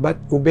 but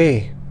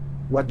obey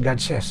what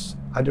God says.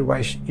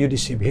 Otherwise, you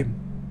deceive Him.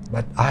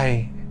 But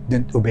I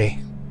didn't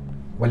obey.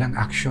 Walang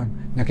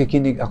action.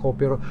 Nakikinig ako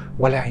pero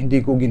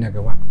hindi ko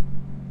ginagawa.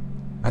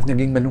 At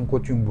naging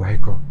malungkot yung buhay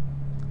ko.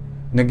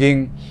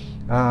 Naging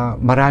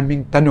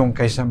maraming tanong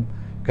kaysa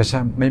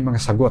may mga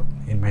sagot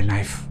in my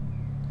life.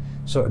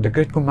 So, the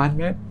great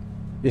commandment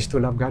is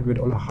to love God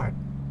with all our heart,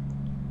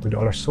 with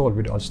all our soul,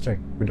 with all strength,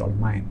 with all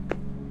mind.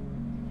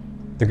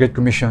 The Great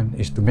Commission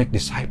is to make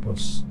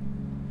disciples.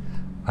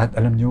 At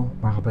alam nyo,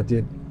 mga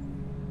kapatid,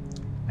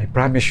 I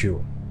promise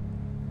you,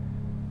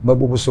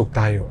 mabubusog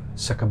tayo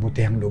sa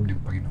kabutihang loob ng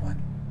Panginoon.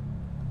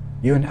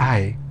 You and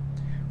I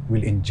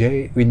will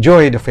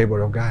enjoy the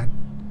favor of God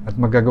at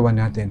magagawa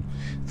natin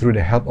through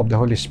the help of the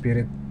Holy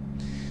Spirit.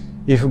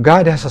 If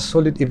God has a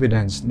solid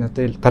evidence na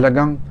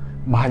talagang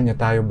mahal niya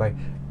tayo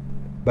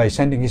by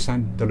sending His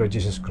Son, the Lord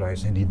Jesus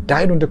Christ, and He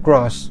died on the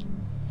cross,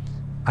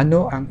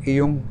 ano ang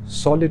iyong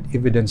solid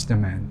evidence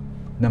naman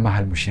na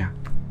mahal mo siya?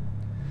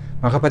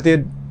 Mga kapatid,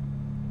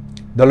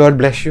 the Lord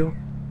bless you.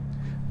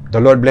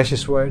 The Lord bless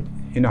His word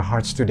in our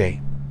hearts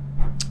today.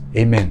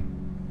 Amen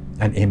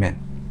and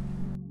amen.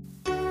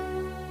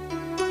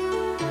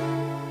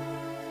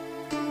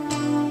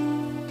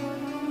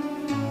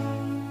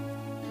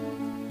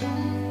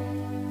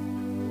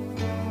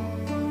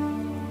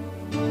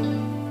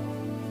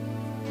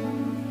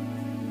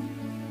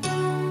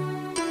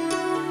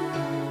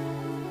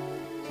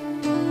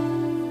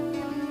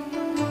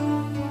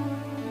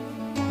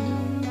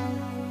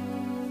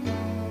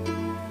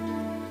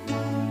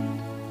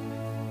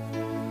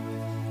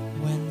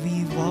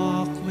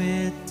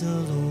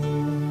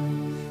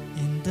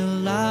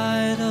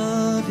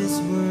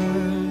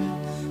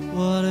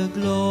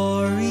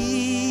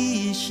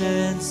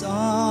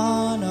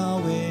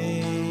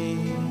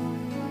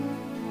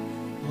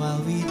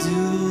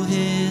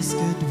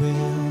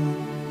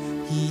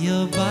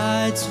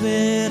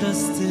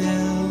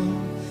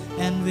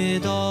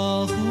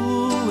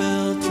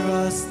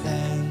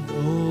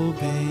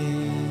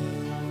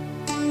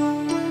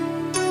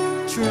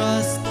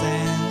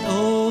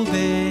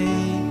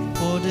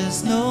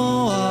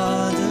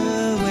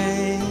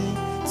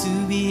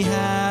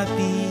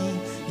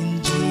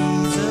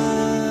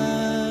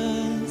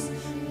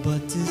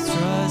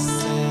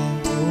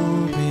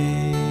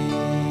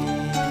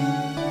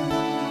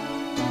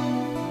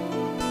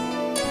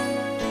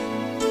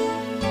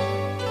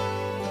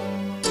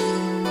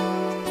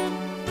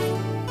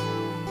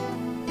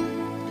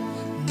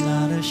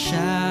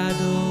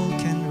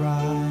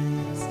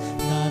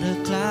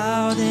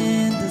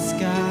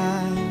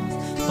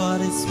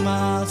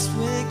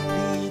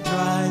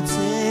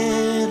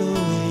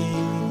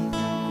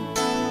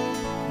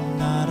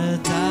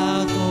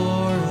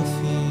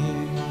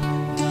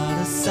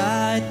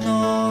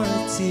 Nor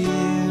a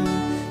tear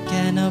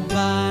can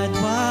abide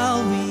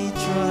while we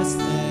trust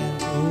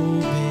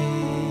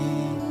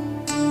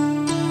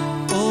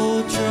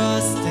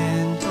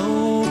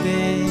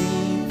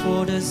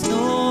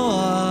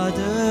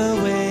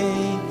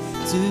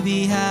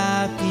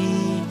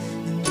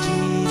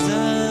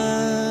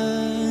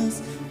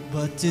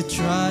to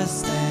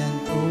trust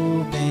and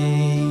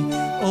obey.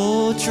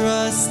 Oh,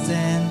 trust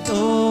and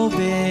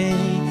obey,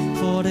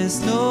 for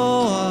there's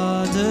no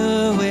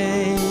other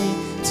way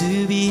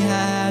to be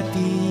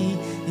happy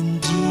in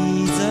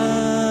Jesus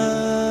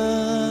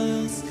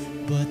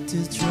but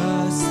to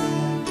trust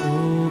and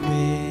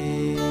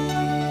obey.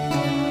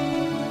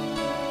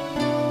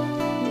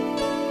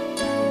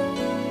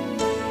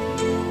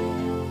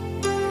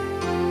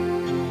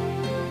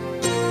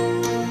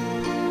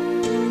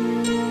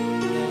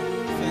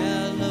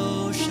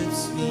 Fellowship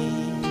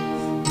sweet,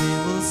 we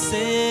will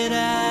sit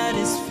at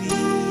His feet,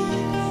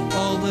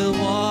 all will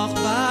walk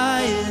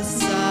by His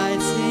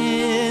sides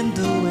in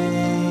the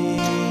way.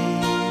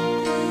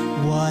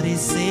 What He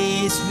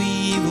says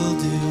we will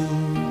do,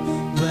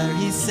 where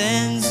He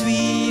sends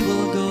we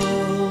will go.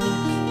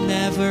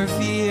 Never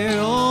fear,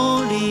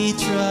 only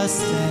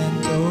trust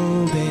and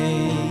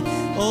obey.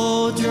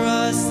 Oh,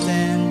 trust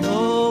and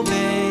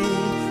obey,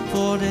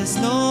 for there's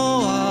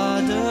no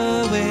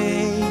other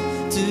way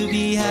to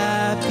be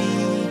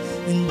happy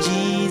in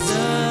Jesus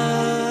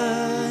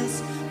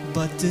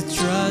but to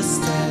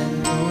trust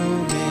and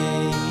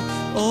obey.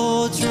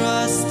 Oh,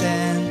 trust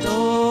and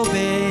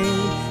obey,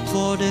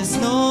 for there's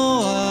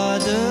no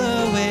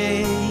other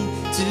way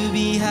to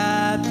be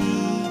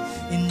happy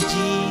in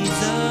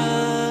Jesus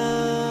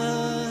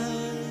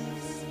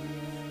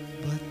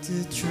but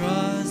to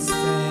trust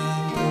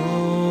and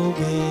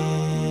obey.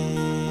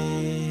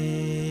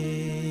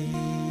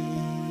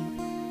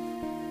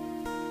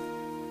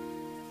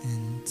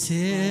 And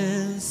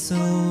 'tis so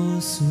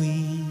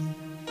sweet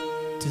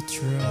to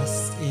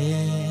trust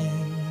in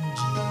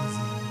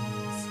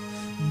Jesus,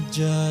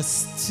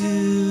 just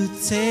to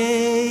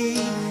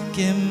take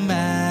Him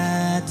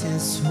at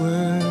His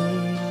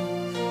word,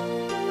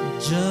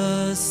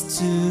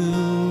 just to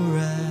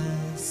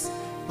rest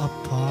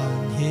upon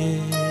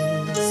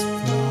His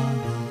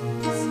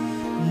promise,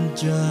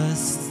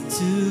 just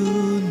to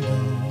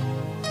know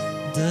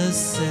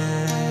thus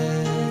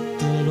saith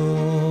the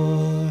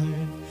Lord.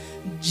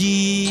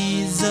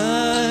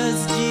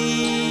 Jesus,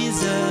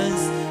 Jesus,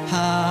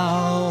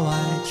 how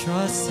I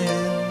trust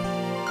Him,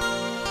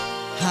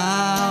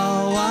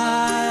 how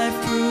I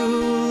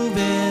prove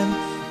Him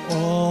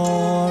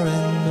o'er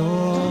and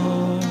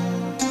o'er.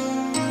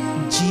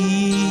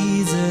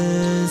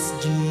 Jesus,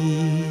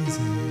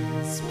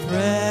 Jesus,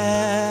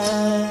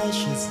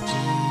 precious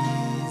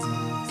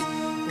Jesus,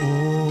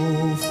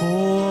 oh,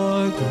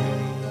 for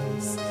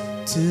grace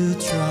to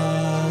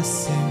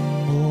trust Him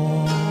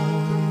more.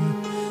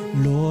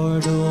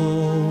 Lord,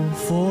 oh,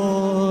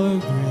 for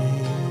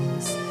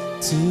grace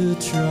to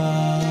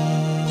trust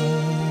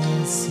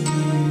You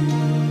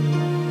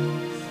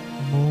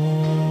more.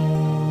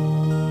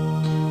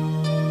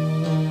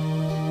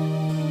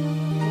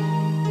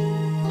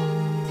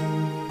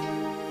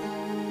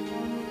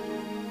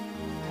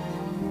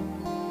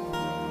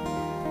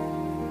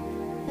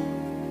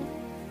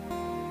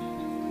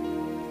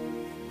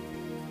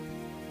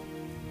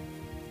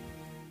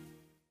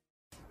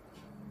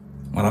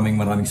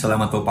 Maraming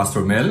salamat po,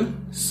 Pastor Mel,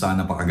 sa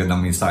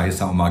napakagandang mensahe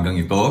sa umagang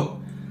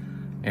ito.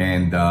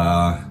 And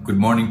good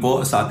morning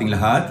po sa ating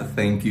lahat.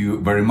 Thank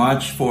you very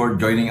much for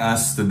joining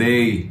us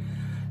today.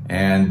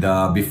 And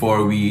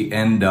before we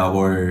end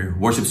our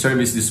worship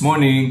service this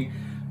morning,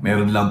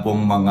 meron lang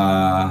pong mga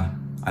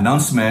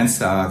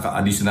announcements,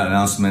 additional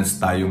announcements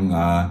tayong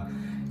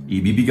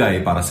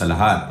ibibigay para sa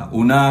lahat.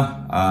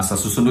 Una, sa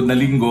susunod na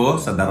linggo,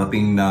 sa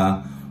darating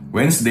na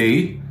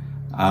Wednesday,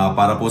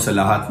 para po sa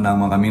lahat ng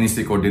mga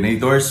ministry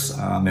coordinators,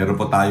 meron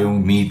po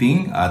tayong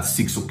meeting at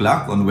 6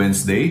 o'clock on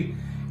Wednesday.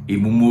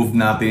 I-move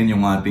natin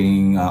yung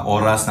ating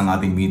oras ng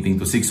ating meeting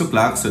to 6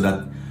 o'clock so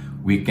that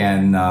we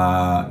can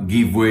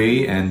give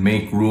way and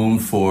make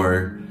room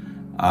for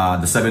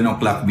the 7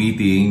 o'clock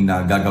meeting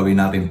na gagawin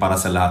natin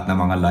para sa lahat ng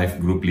mga life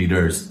group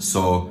leaders.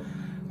 So,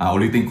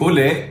 ulitin ko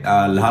ulit,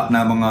 lahat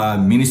ng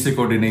mga ministry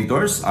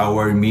coordinators,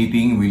 our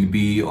meeting will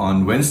be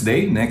on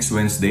Wednesday, next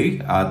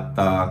Wednesday at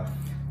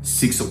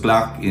 6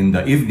 o'clock in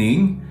the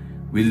evening,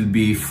 will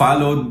be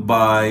followed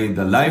by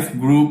the life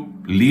group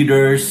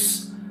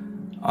leaders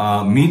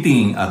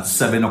meeting at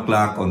 7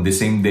 o'clock on the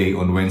same day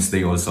on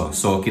Wednesday also.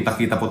 So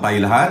kita-kita po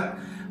tayo lahat,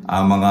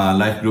 mga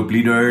life group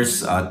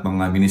leaders at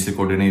mga ministry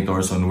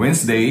coordinators on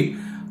Wednesday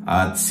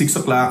at 6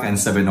 o'clock and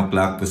 7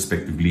 o'clock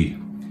respectively.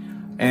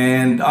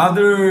 And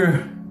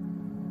other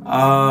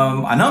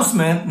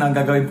announcement na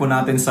gagawin po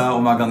natin sa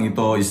umagang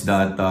ito is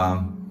that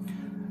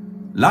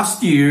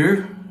last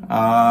year,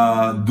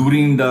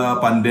 during the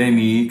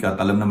pandemic,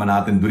 at alam naman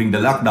natin, during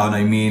the lockdown,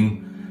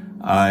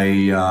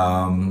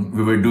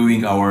 we were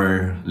doing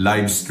our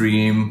live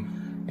stream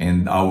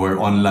and our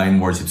online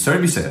worship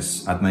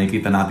services. At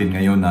makikita natin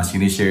ngayon na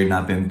sinishare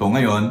natin to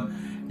ngayon,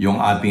 yung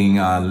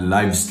ating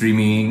live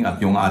streaming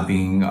at yung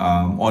ating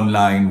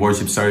online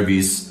worship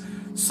service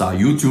sa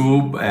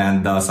YouTube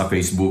and sa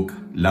Facebook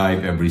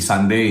live every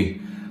Sunday.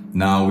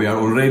 Now, we are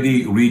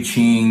already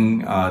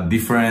reaching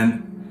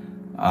different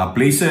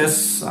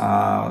places.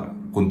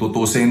 Kung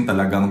tutusin,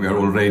 talagang we are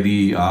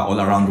already all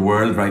around the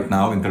world right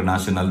now.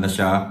 International na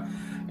siya.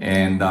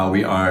 and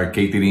we are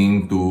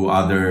catering to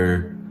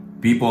other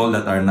people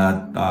that are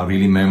not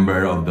really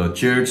member of the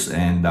church.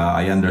 And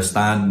I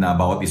understand na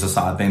bawat isa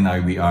sa atin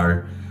ay we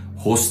are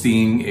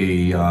hosting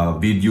a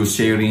video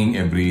sharing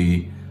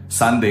every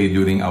Sunday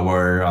during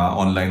our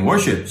online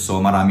worship. So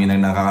marami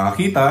nang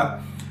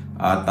nakakakita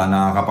at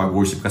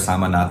nakakapag-worship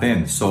kasama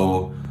natin.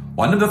 So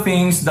one of the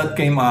things that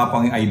came up,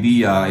 ang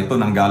idea, ito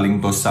nanggaling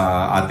to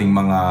sa ating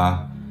mga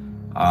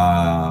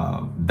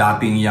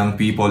dating young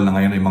people na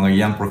ngayon ay mga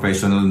young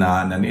professional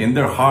na in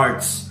their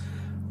hearts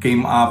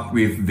came up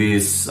with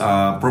this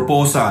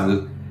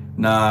proposal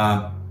na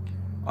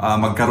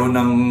magkaroon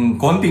ng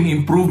konting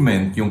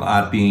improvement yung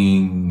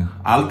ating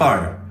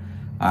altar.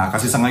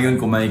 Kasi sa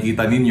ngayon, kung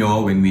makikita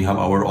ninyo, when we have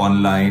our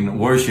online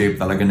worship,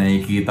 talaga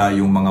nakikita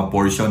yung mga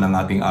portion ng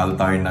ating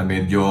altar na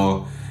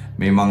medyo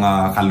may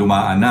mga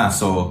kalumaan na.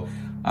 So,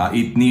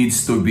 it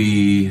needs to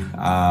be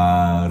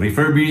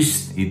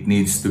refurbished. It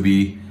needs to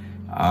be,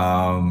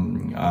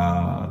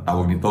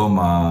 tawag nito,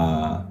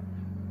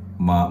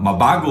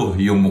 mabago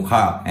yung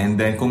mukha.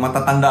 And then kung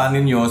matatandaan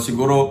ninyo,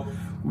 siguro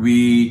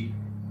we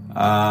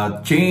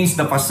changed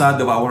the facade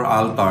of our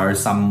altar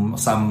some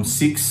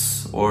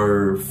 6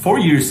 or 4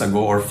 years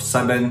ago or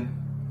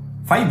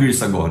 5 years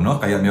ago, no?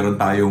 Kaya meron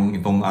tayong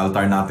itong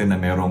altar natin na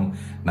merong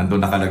nandun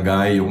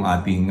nakalagay yung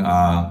ating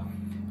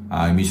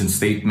mission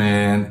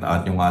statement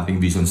at yung ating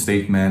vision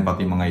statement,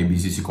 pati yung mga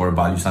ABCC core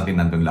values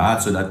natin nandun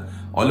lahat, so that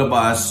all of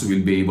us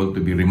will be able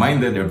to be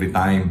reminded every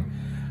time.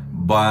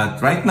 But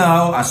right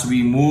now, as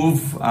we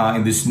move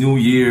in this new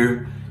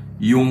year,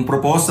 yung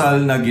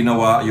proposal na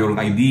ginawa, yung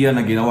idea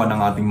na ginawa ng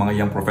ating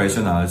mga young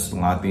professionals, yung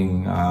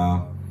ating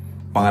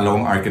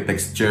pangalawang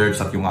architects church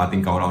at yung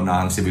ating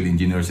kauna-unahang civil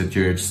engineers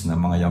church na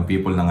mga young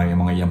people na ngayon,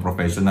 mga young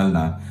professional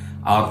na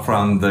out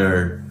from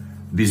their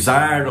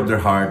desire of their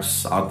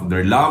hearts, out of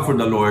their love for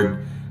the Lord,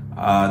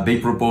 they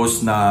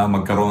propose na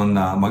magkaroon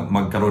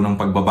ng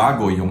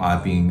pagbabago yung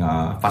ating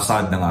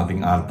facade ng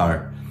ating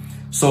altar.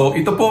 So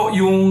ito po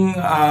yung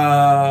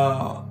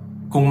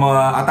kung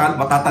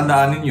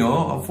matatandaan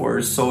ninyo,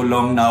 for so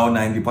long now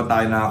na hindi pa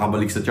tayo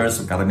nakakabalik sa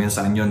church, karamihan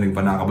sa inyo hindi pa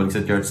nakakabalik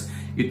sa church,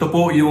 ito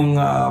po yung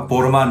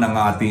forma ng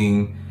ating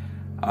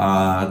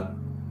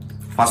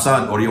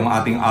facade or yung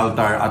ating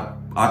altar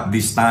at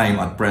this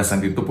time, at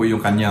present. Ito po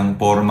yung kanyang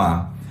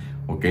forma.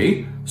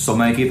 Okay? So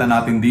makikita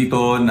natin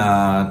dito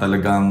na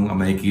talagang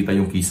makikita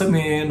yung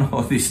kisamin,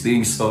 all these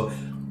things. So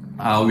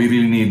we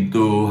really need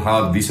to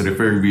have this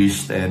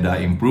refurbished and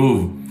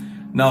improved.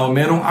 Now,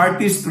 merong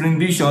artist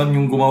rendition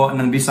yung gumawa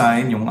ng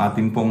design, yung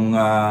ating pong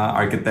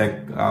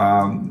architect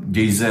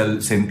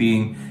Jazel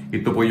Senting.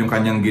 Ito po yung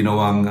kanyang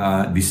ginawang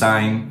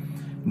design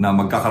na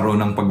magkakaroon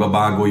ng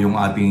pagbabago yung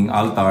ating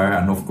altar.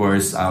 And of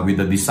course,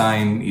 with the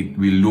design, it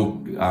will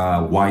look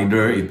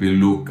wider, it will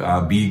look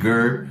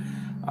bigger.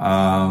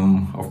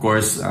 Of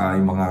course,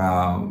 yung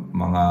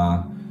mga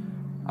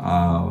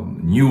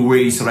new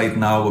ways right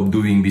now of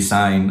doing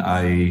design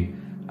ay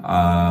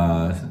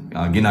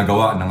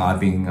ginagawa ng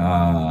ating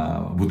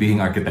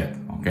butihing architect.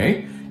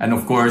 Okay? And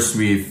of course,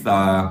 with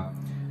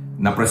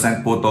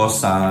na-present po to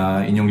sa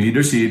inyong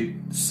leadership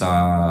sa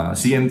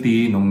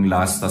CMT nung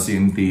last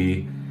CMT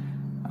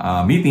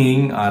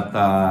meeting at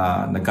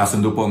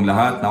nagkasundo po ang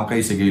lahat na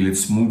okay, sige,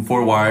 let's move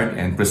forward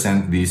and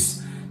present this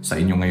sa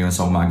inyo ngayon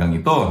sa umagang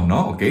ito,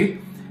 no? Okay?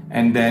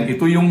 And then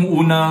ito yung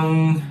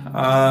unang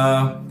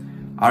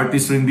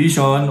artist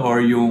rendition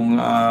or yung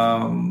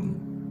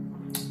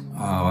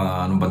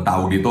anong bang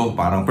tawag dito?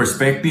 Parang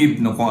perspective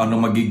no, kung ano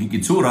magiging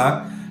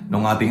itsura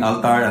ng ating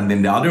altar, and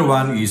then the other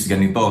one is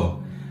ganito.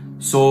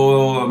 So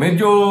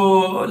medyo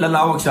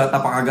lalawak siya,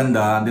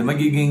 napakaganda, then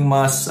magiging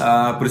mas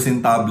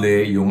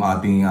presentable yung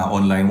ating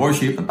online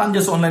worship. At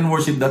just online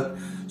worship that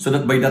so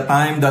that by the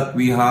time that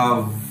we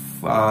have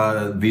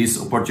this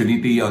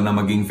opportunity na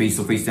maging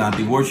face-to-face na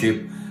ating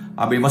worship,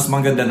 mas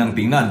maganda ng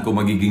tingnan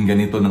kung magiging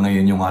ganito na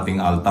ngayon yung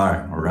ating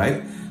altar.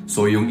 Alright?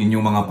 So yung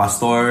inyong mga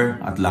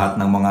pastor at lahat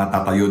ng mga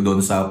tatayo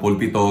doon sa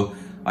pulpito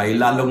ay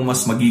lalong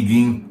mas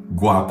magiging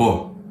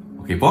gwapo.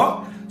 Okay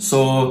po? So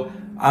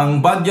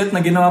ang budget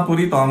na ginawa po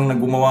dito, ang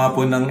naggumawa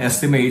po ng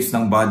estimates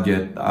ng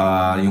budget,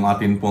 yung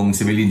atin pong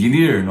civil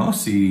engineer, no?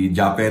 Si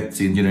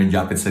Engineer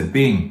Japet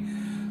Senting.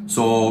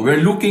 So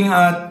we're looking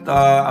at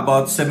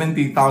about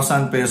 70,000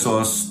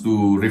 pesos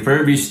to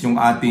refurbish yung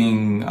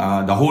ating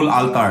the whole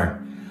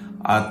altar.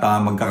 At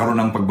magkakaroon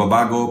ng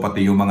pagbabago,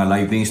 pati yung mga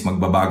lightings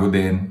magbabago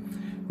din.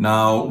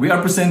 Now, we are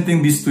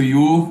presenting this to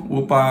you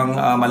upang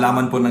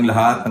malaman po ng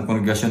lahat ng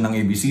kongregasyon ng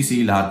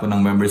ABCC, lahat po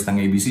ng members ng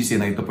ABCC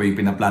na ito po yung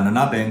pinaplano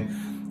natin,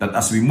 that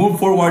as we move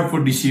forward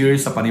for this year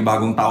sa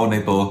panibagong taon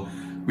na ito,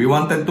 we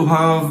wanted to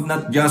have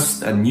not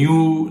just a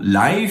new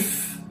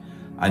life,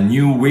 a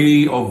new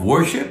way of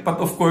worship, but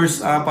of course,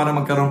 para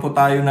magkaroon po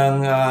tayo ng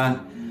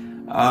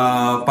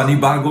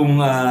panibagong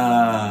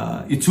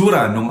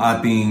itsura ng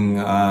ating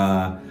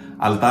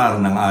altar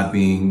ng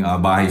ating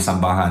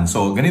bahay-sambahan.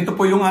 So, ganito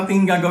po yung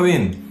ating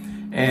gagawin.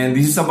 And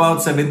this is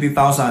about 70,000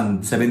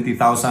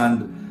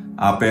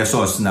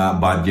 pesos na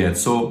budget.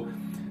 So,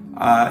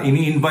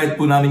 ini-invite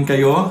po namin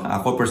kayo.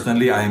 Ako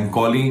personally, I am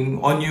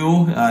calling on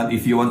you.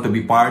 If you want to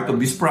be part of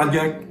this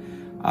project,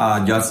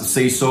 just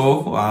say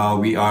so.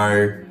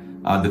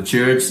 The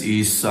church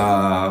is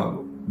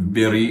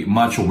very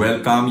much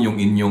welcome yung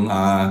inyong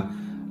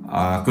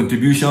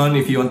contribution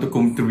if you want to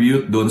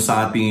contribute doon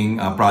sa ating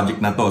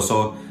project na to.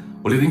 So,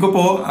 ulitin ko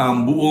po,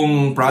 ang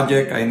buong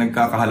project ay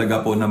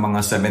nagkakahalaga po ng mga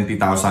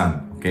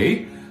 70,000.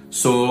 Okay?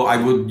 So, I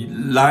would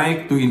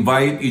like to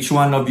invite each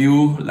one of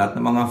you, lahat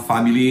ng mga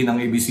family ng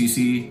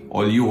ABCC,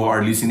 all you who are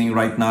listening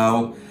right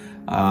now,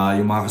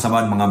 yung mga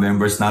kasama, mga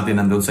members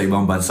natin nandun sa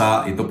ibang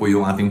bansa, ito po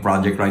yung ating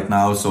project right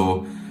now.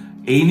 So,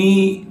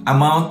 any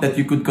amount that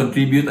you could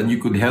contribute and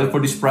you could help for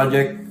this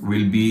project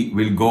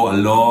will go a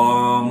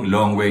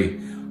long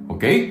way.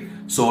 Okay?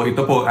 So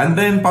ito po. And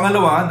then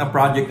pangalawa, na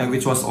project na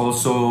which was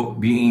also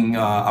being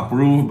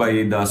approved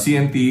by the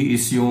CMT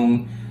is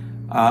yung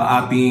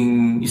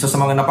ating isa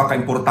sa mga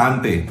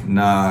napaka-importante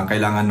na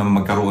kailangan na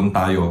magkaroon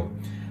tayo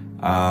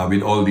with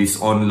all this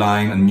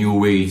online and new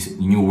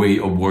way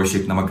of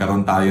worship, na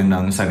magkaroon tayo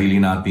ng sarili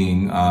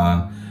nating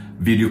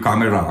video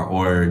camera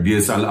or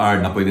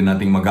DSLR na pwede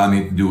nating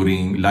magamit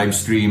during live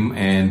stream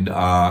and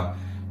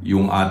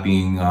yung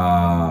ating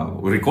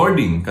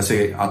recording.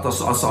 Kasi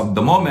as of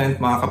the moment,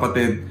 mga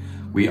kapatid,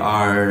 we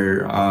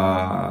are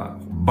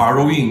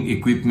borrowing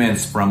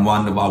equipments from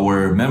one of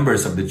our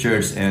members of the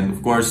church, and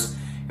of course,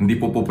 hindi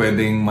po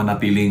pwedeng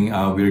manatiling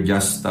we're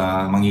just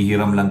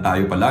manghihiram lang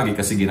tayo palagi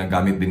kasi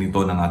ginagamit din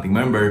ito ng ating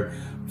member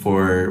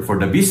for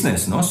the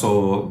business, no?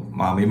 So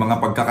may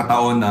mga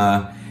pagkakataon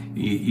na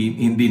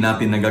hindi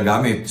natin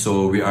nagagamit.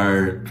 So we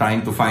are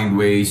trying to find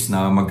ways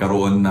na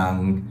magkaroon ng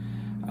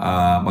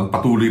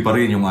magpatuloy pa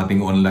rin yung ating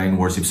online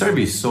worship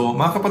service. So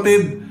mga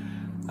kapatid,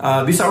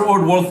 these are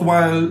all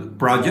worthwhile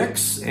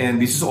projects, and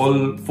this is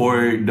all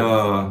for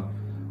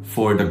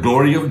the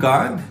glory of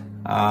God.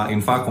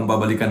 In fact, kung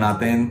babalikan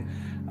natin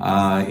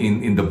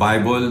in the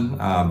Bible,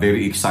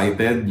 very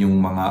excited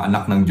yung mga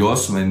anak ng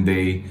Diyos when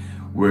they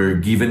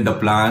were given the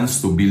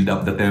plans to build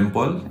up the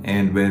temple,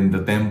 and when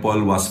the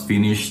temple was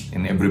finished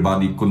and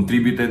everybody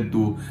contributed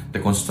to the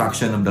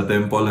construction of the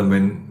temple, and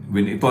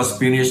when it was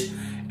finished,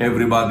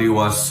 everybody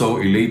was so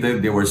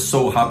elated, they were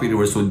so happy, they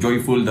were so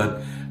joyful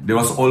that there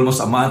was almost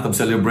a month of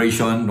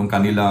celebration nung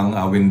kanilang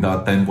when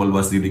the temple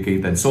was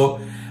dedicated. So,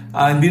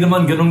 hindi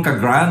naman ganun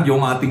ka-grand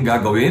yung ating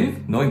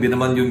gagawin, no? Hindi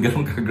naman yun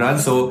ganun ka-grand.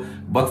 So,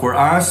 but for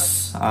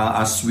us,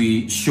 as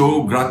we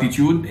show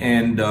gratitude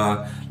and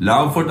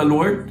love for the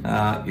Lord,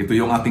 ito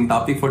yung ating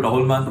topic for the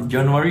whole month of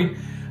January.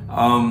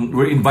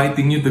 We're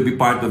inviting you to be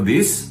part of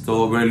this.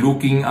 So, we're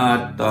looking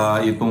at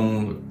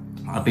itong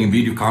ating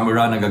video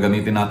camera na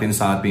gagamitin natin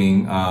sa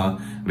ating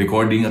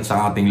recording at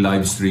sa ating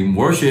live stream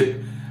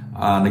worship.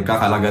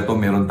 Nagkakalaga to,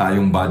 meron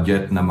tayong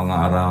budget na mga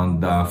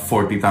around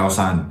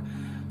 40,000.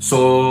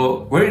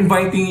 So, we're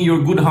inviting your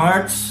good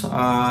hearts.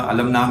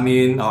 Alam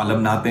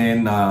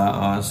natin na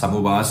some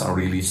of us are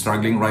really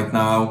struggling right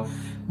now,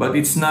 but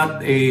it's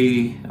not a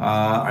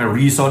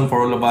reason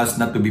for all of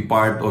us not to be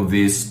part of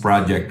this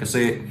project.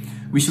 Kasi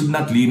we should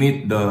not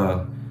limit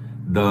the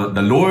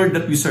Lord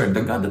that we serve,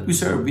 the God that we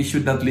serve. We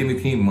should not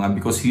limit Him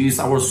because He is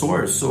our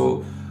source.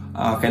 So,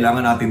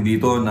 kailangan natin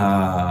dito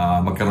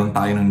na magkaroon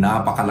tayo ng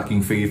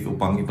napakalaking faith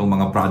upang itong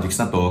mga projects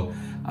na to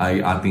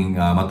ay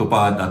ating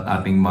matupad at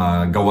ating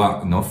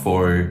magawa, no,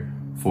 for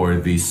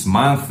this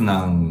month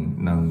ng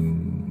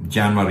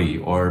January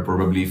or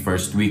probably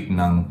first week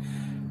ng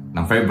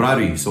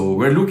February. So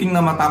we're looking na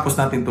matapos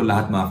natin to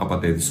lahat, mga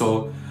kapatid.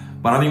 So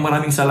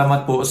maraming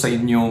salamat po sa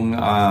inyong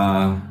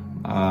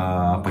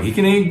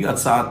pakikinig at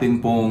sa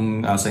atin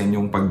pong sa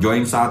inyong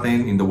pag-join sa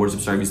atin in the worship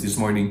service this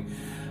morning.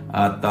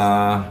 At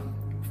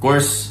of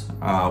course,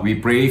 we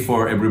pray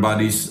for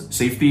everybody's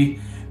safety.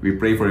 We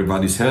pray for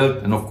everybody's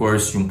health, and of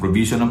course, yung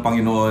provision ng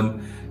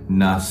Panginoon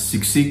na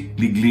siksik,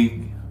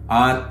 liglig,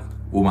 at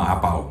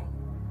umaapaw.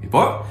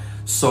 Ito.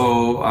 So,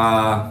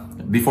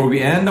 before we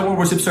end our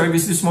worship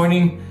service this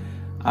morning,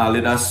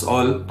 let us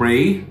all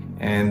pray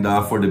and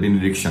for the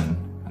benediction,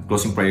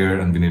 closing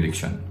prayer and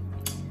benediction.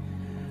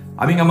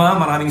 Aming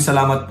Ama, maraming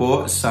salamat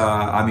po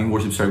sa aming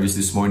worship service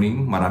this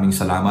morning. Maraming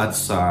salamat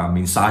sa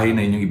mensahe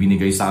na inyong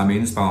ibinigay sa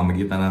amin sa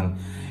pamamagitan ng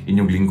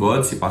inyong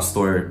lingkod, si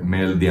Pastor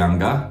Mel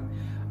Dianga.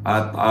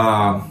 At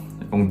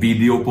yung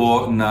video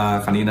po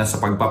na kanina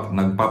sa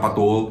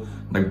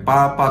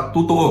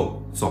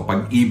nagpapatutuo so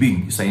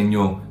pag-ibig sa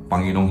inyo,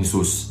 Panginoong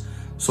Hesus.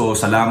 So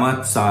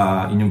salamat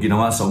sa inyong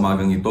ginawa sa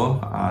umagang ito.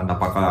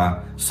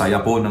 Napakasaya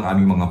po ng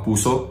aming mga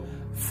puso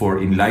for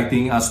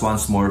enlightening us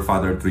once more,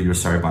 Father, through your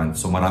servant.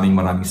 So maraming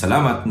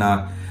salamat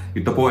na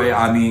ito po ay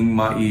aming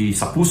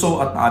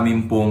maisapuso at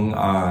amin pong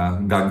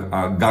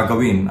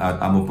gagawin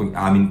at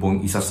amin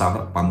pong isa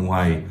sa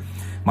pamuhay.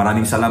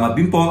 Maraming salamat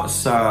din po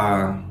sa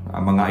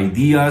mga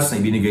ideas na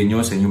ibinigay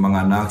nyo sa inyong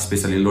mga anak,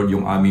 especially Lord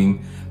yung aming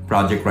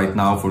project right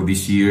now for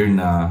this year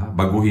na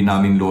baguhin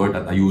namin, Lord,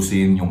 at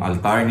ayusin yung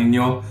altar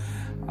ninyo.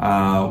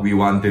 We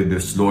wanted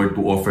this, Lord,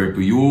 to offer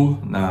to you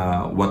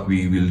na what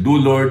we will do,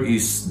 Lord,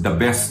 is the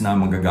best na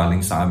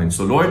manggagaling sa amin.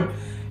 So Lord,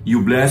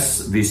 you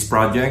bless this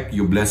project.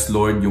 You bless,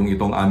 Lord, yung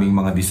itong aming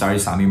mga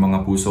desires sa aming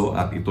mga puso.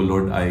 At ito,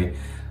 Lord, ay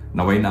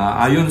naway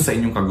naaayon sa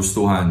inyong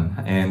kagustuhan.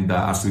 And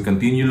as we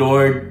continue,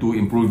 Lord, to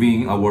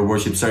improving our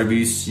worship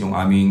service, yung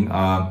aming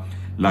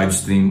live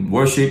stream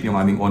worship, yung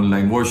aming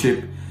online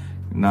worship,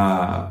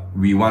 na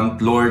we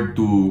want, Lord,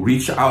 to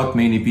reach out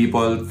many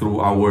people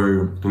through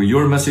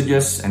your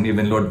messages, and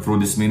even, Lord,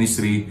 through this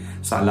ministry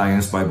sa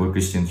Alliance Bible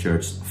Christian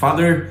Church.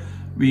 Father,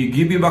 we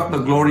give you back the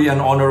glory and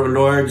honor,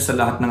 Lord, sa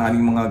lahat ng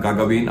aming mga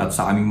gagawin at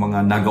sa aming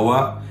mga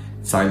nagawa.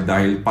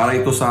 Dahil para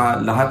ito sa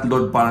lahat,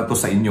 Lord, para ito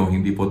sa inyo.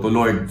 Hindi po to,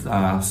 Lord,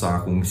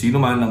 sa kung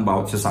sino man ang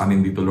bawat siya sa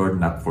amin dito,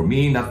 Lord. Not for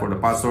me, not for the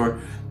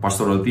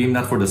pastoral team,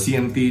 not for the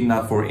CMT,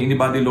 not for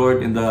anybody,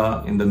 Lord, in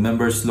the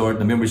members, Lord,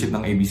 the membership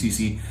ng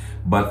ABCC.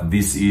 But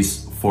this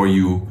is for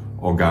you,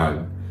 O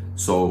God.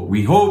 So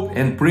we hope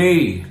and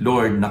pray,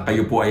 Lord, na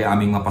kayo po ay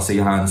aming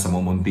mapasayahan sa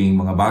mumunting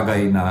mga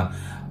bagay na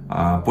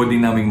pwede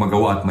naming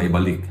magawa at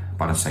maibalik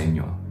para sa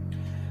inyo.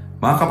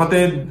 Mga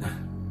kapatid,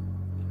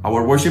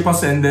 our worship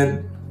has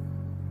ended.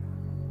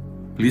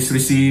 Please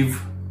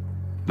receive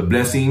the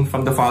blessing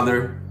from the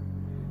Father,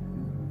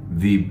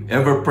 the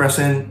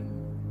ever-present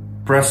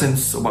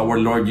presence of our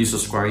Lord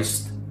Jesus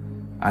Christ,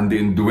 and the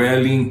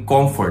indwelling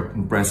comfort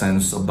and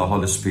presence of the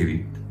Holy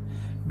Spirit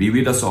be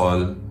with us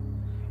all.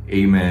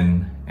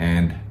 Amen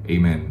and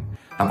amen.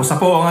 Tapos na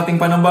po ang ating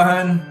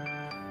panambahan.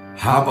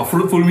 Have a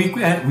fruitful week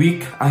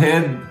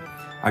ahead.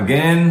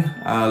 Again,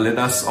 let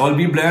us all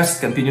be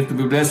blessed, continue to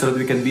be blessed so that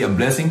we can be a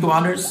blessing to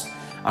others.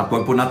 At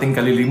huwag po nating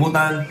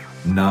kalilimutan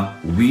na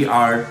we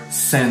are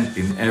sent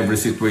in every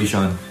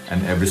situation and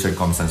every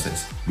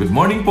circumstances. Good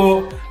morning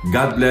po.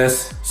 God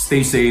bless.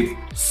 Stay safe.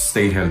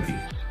 Stay healthy.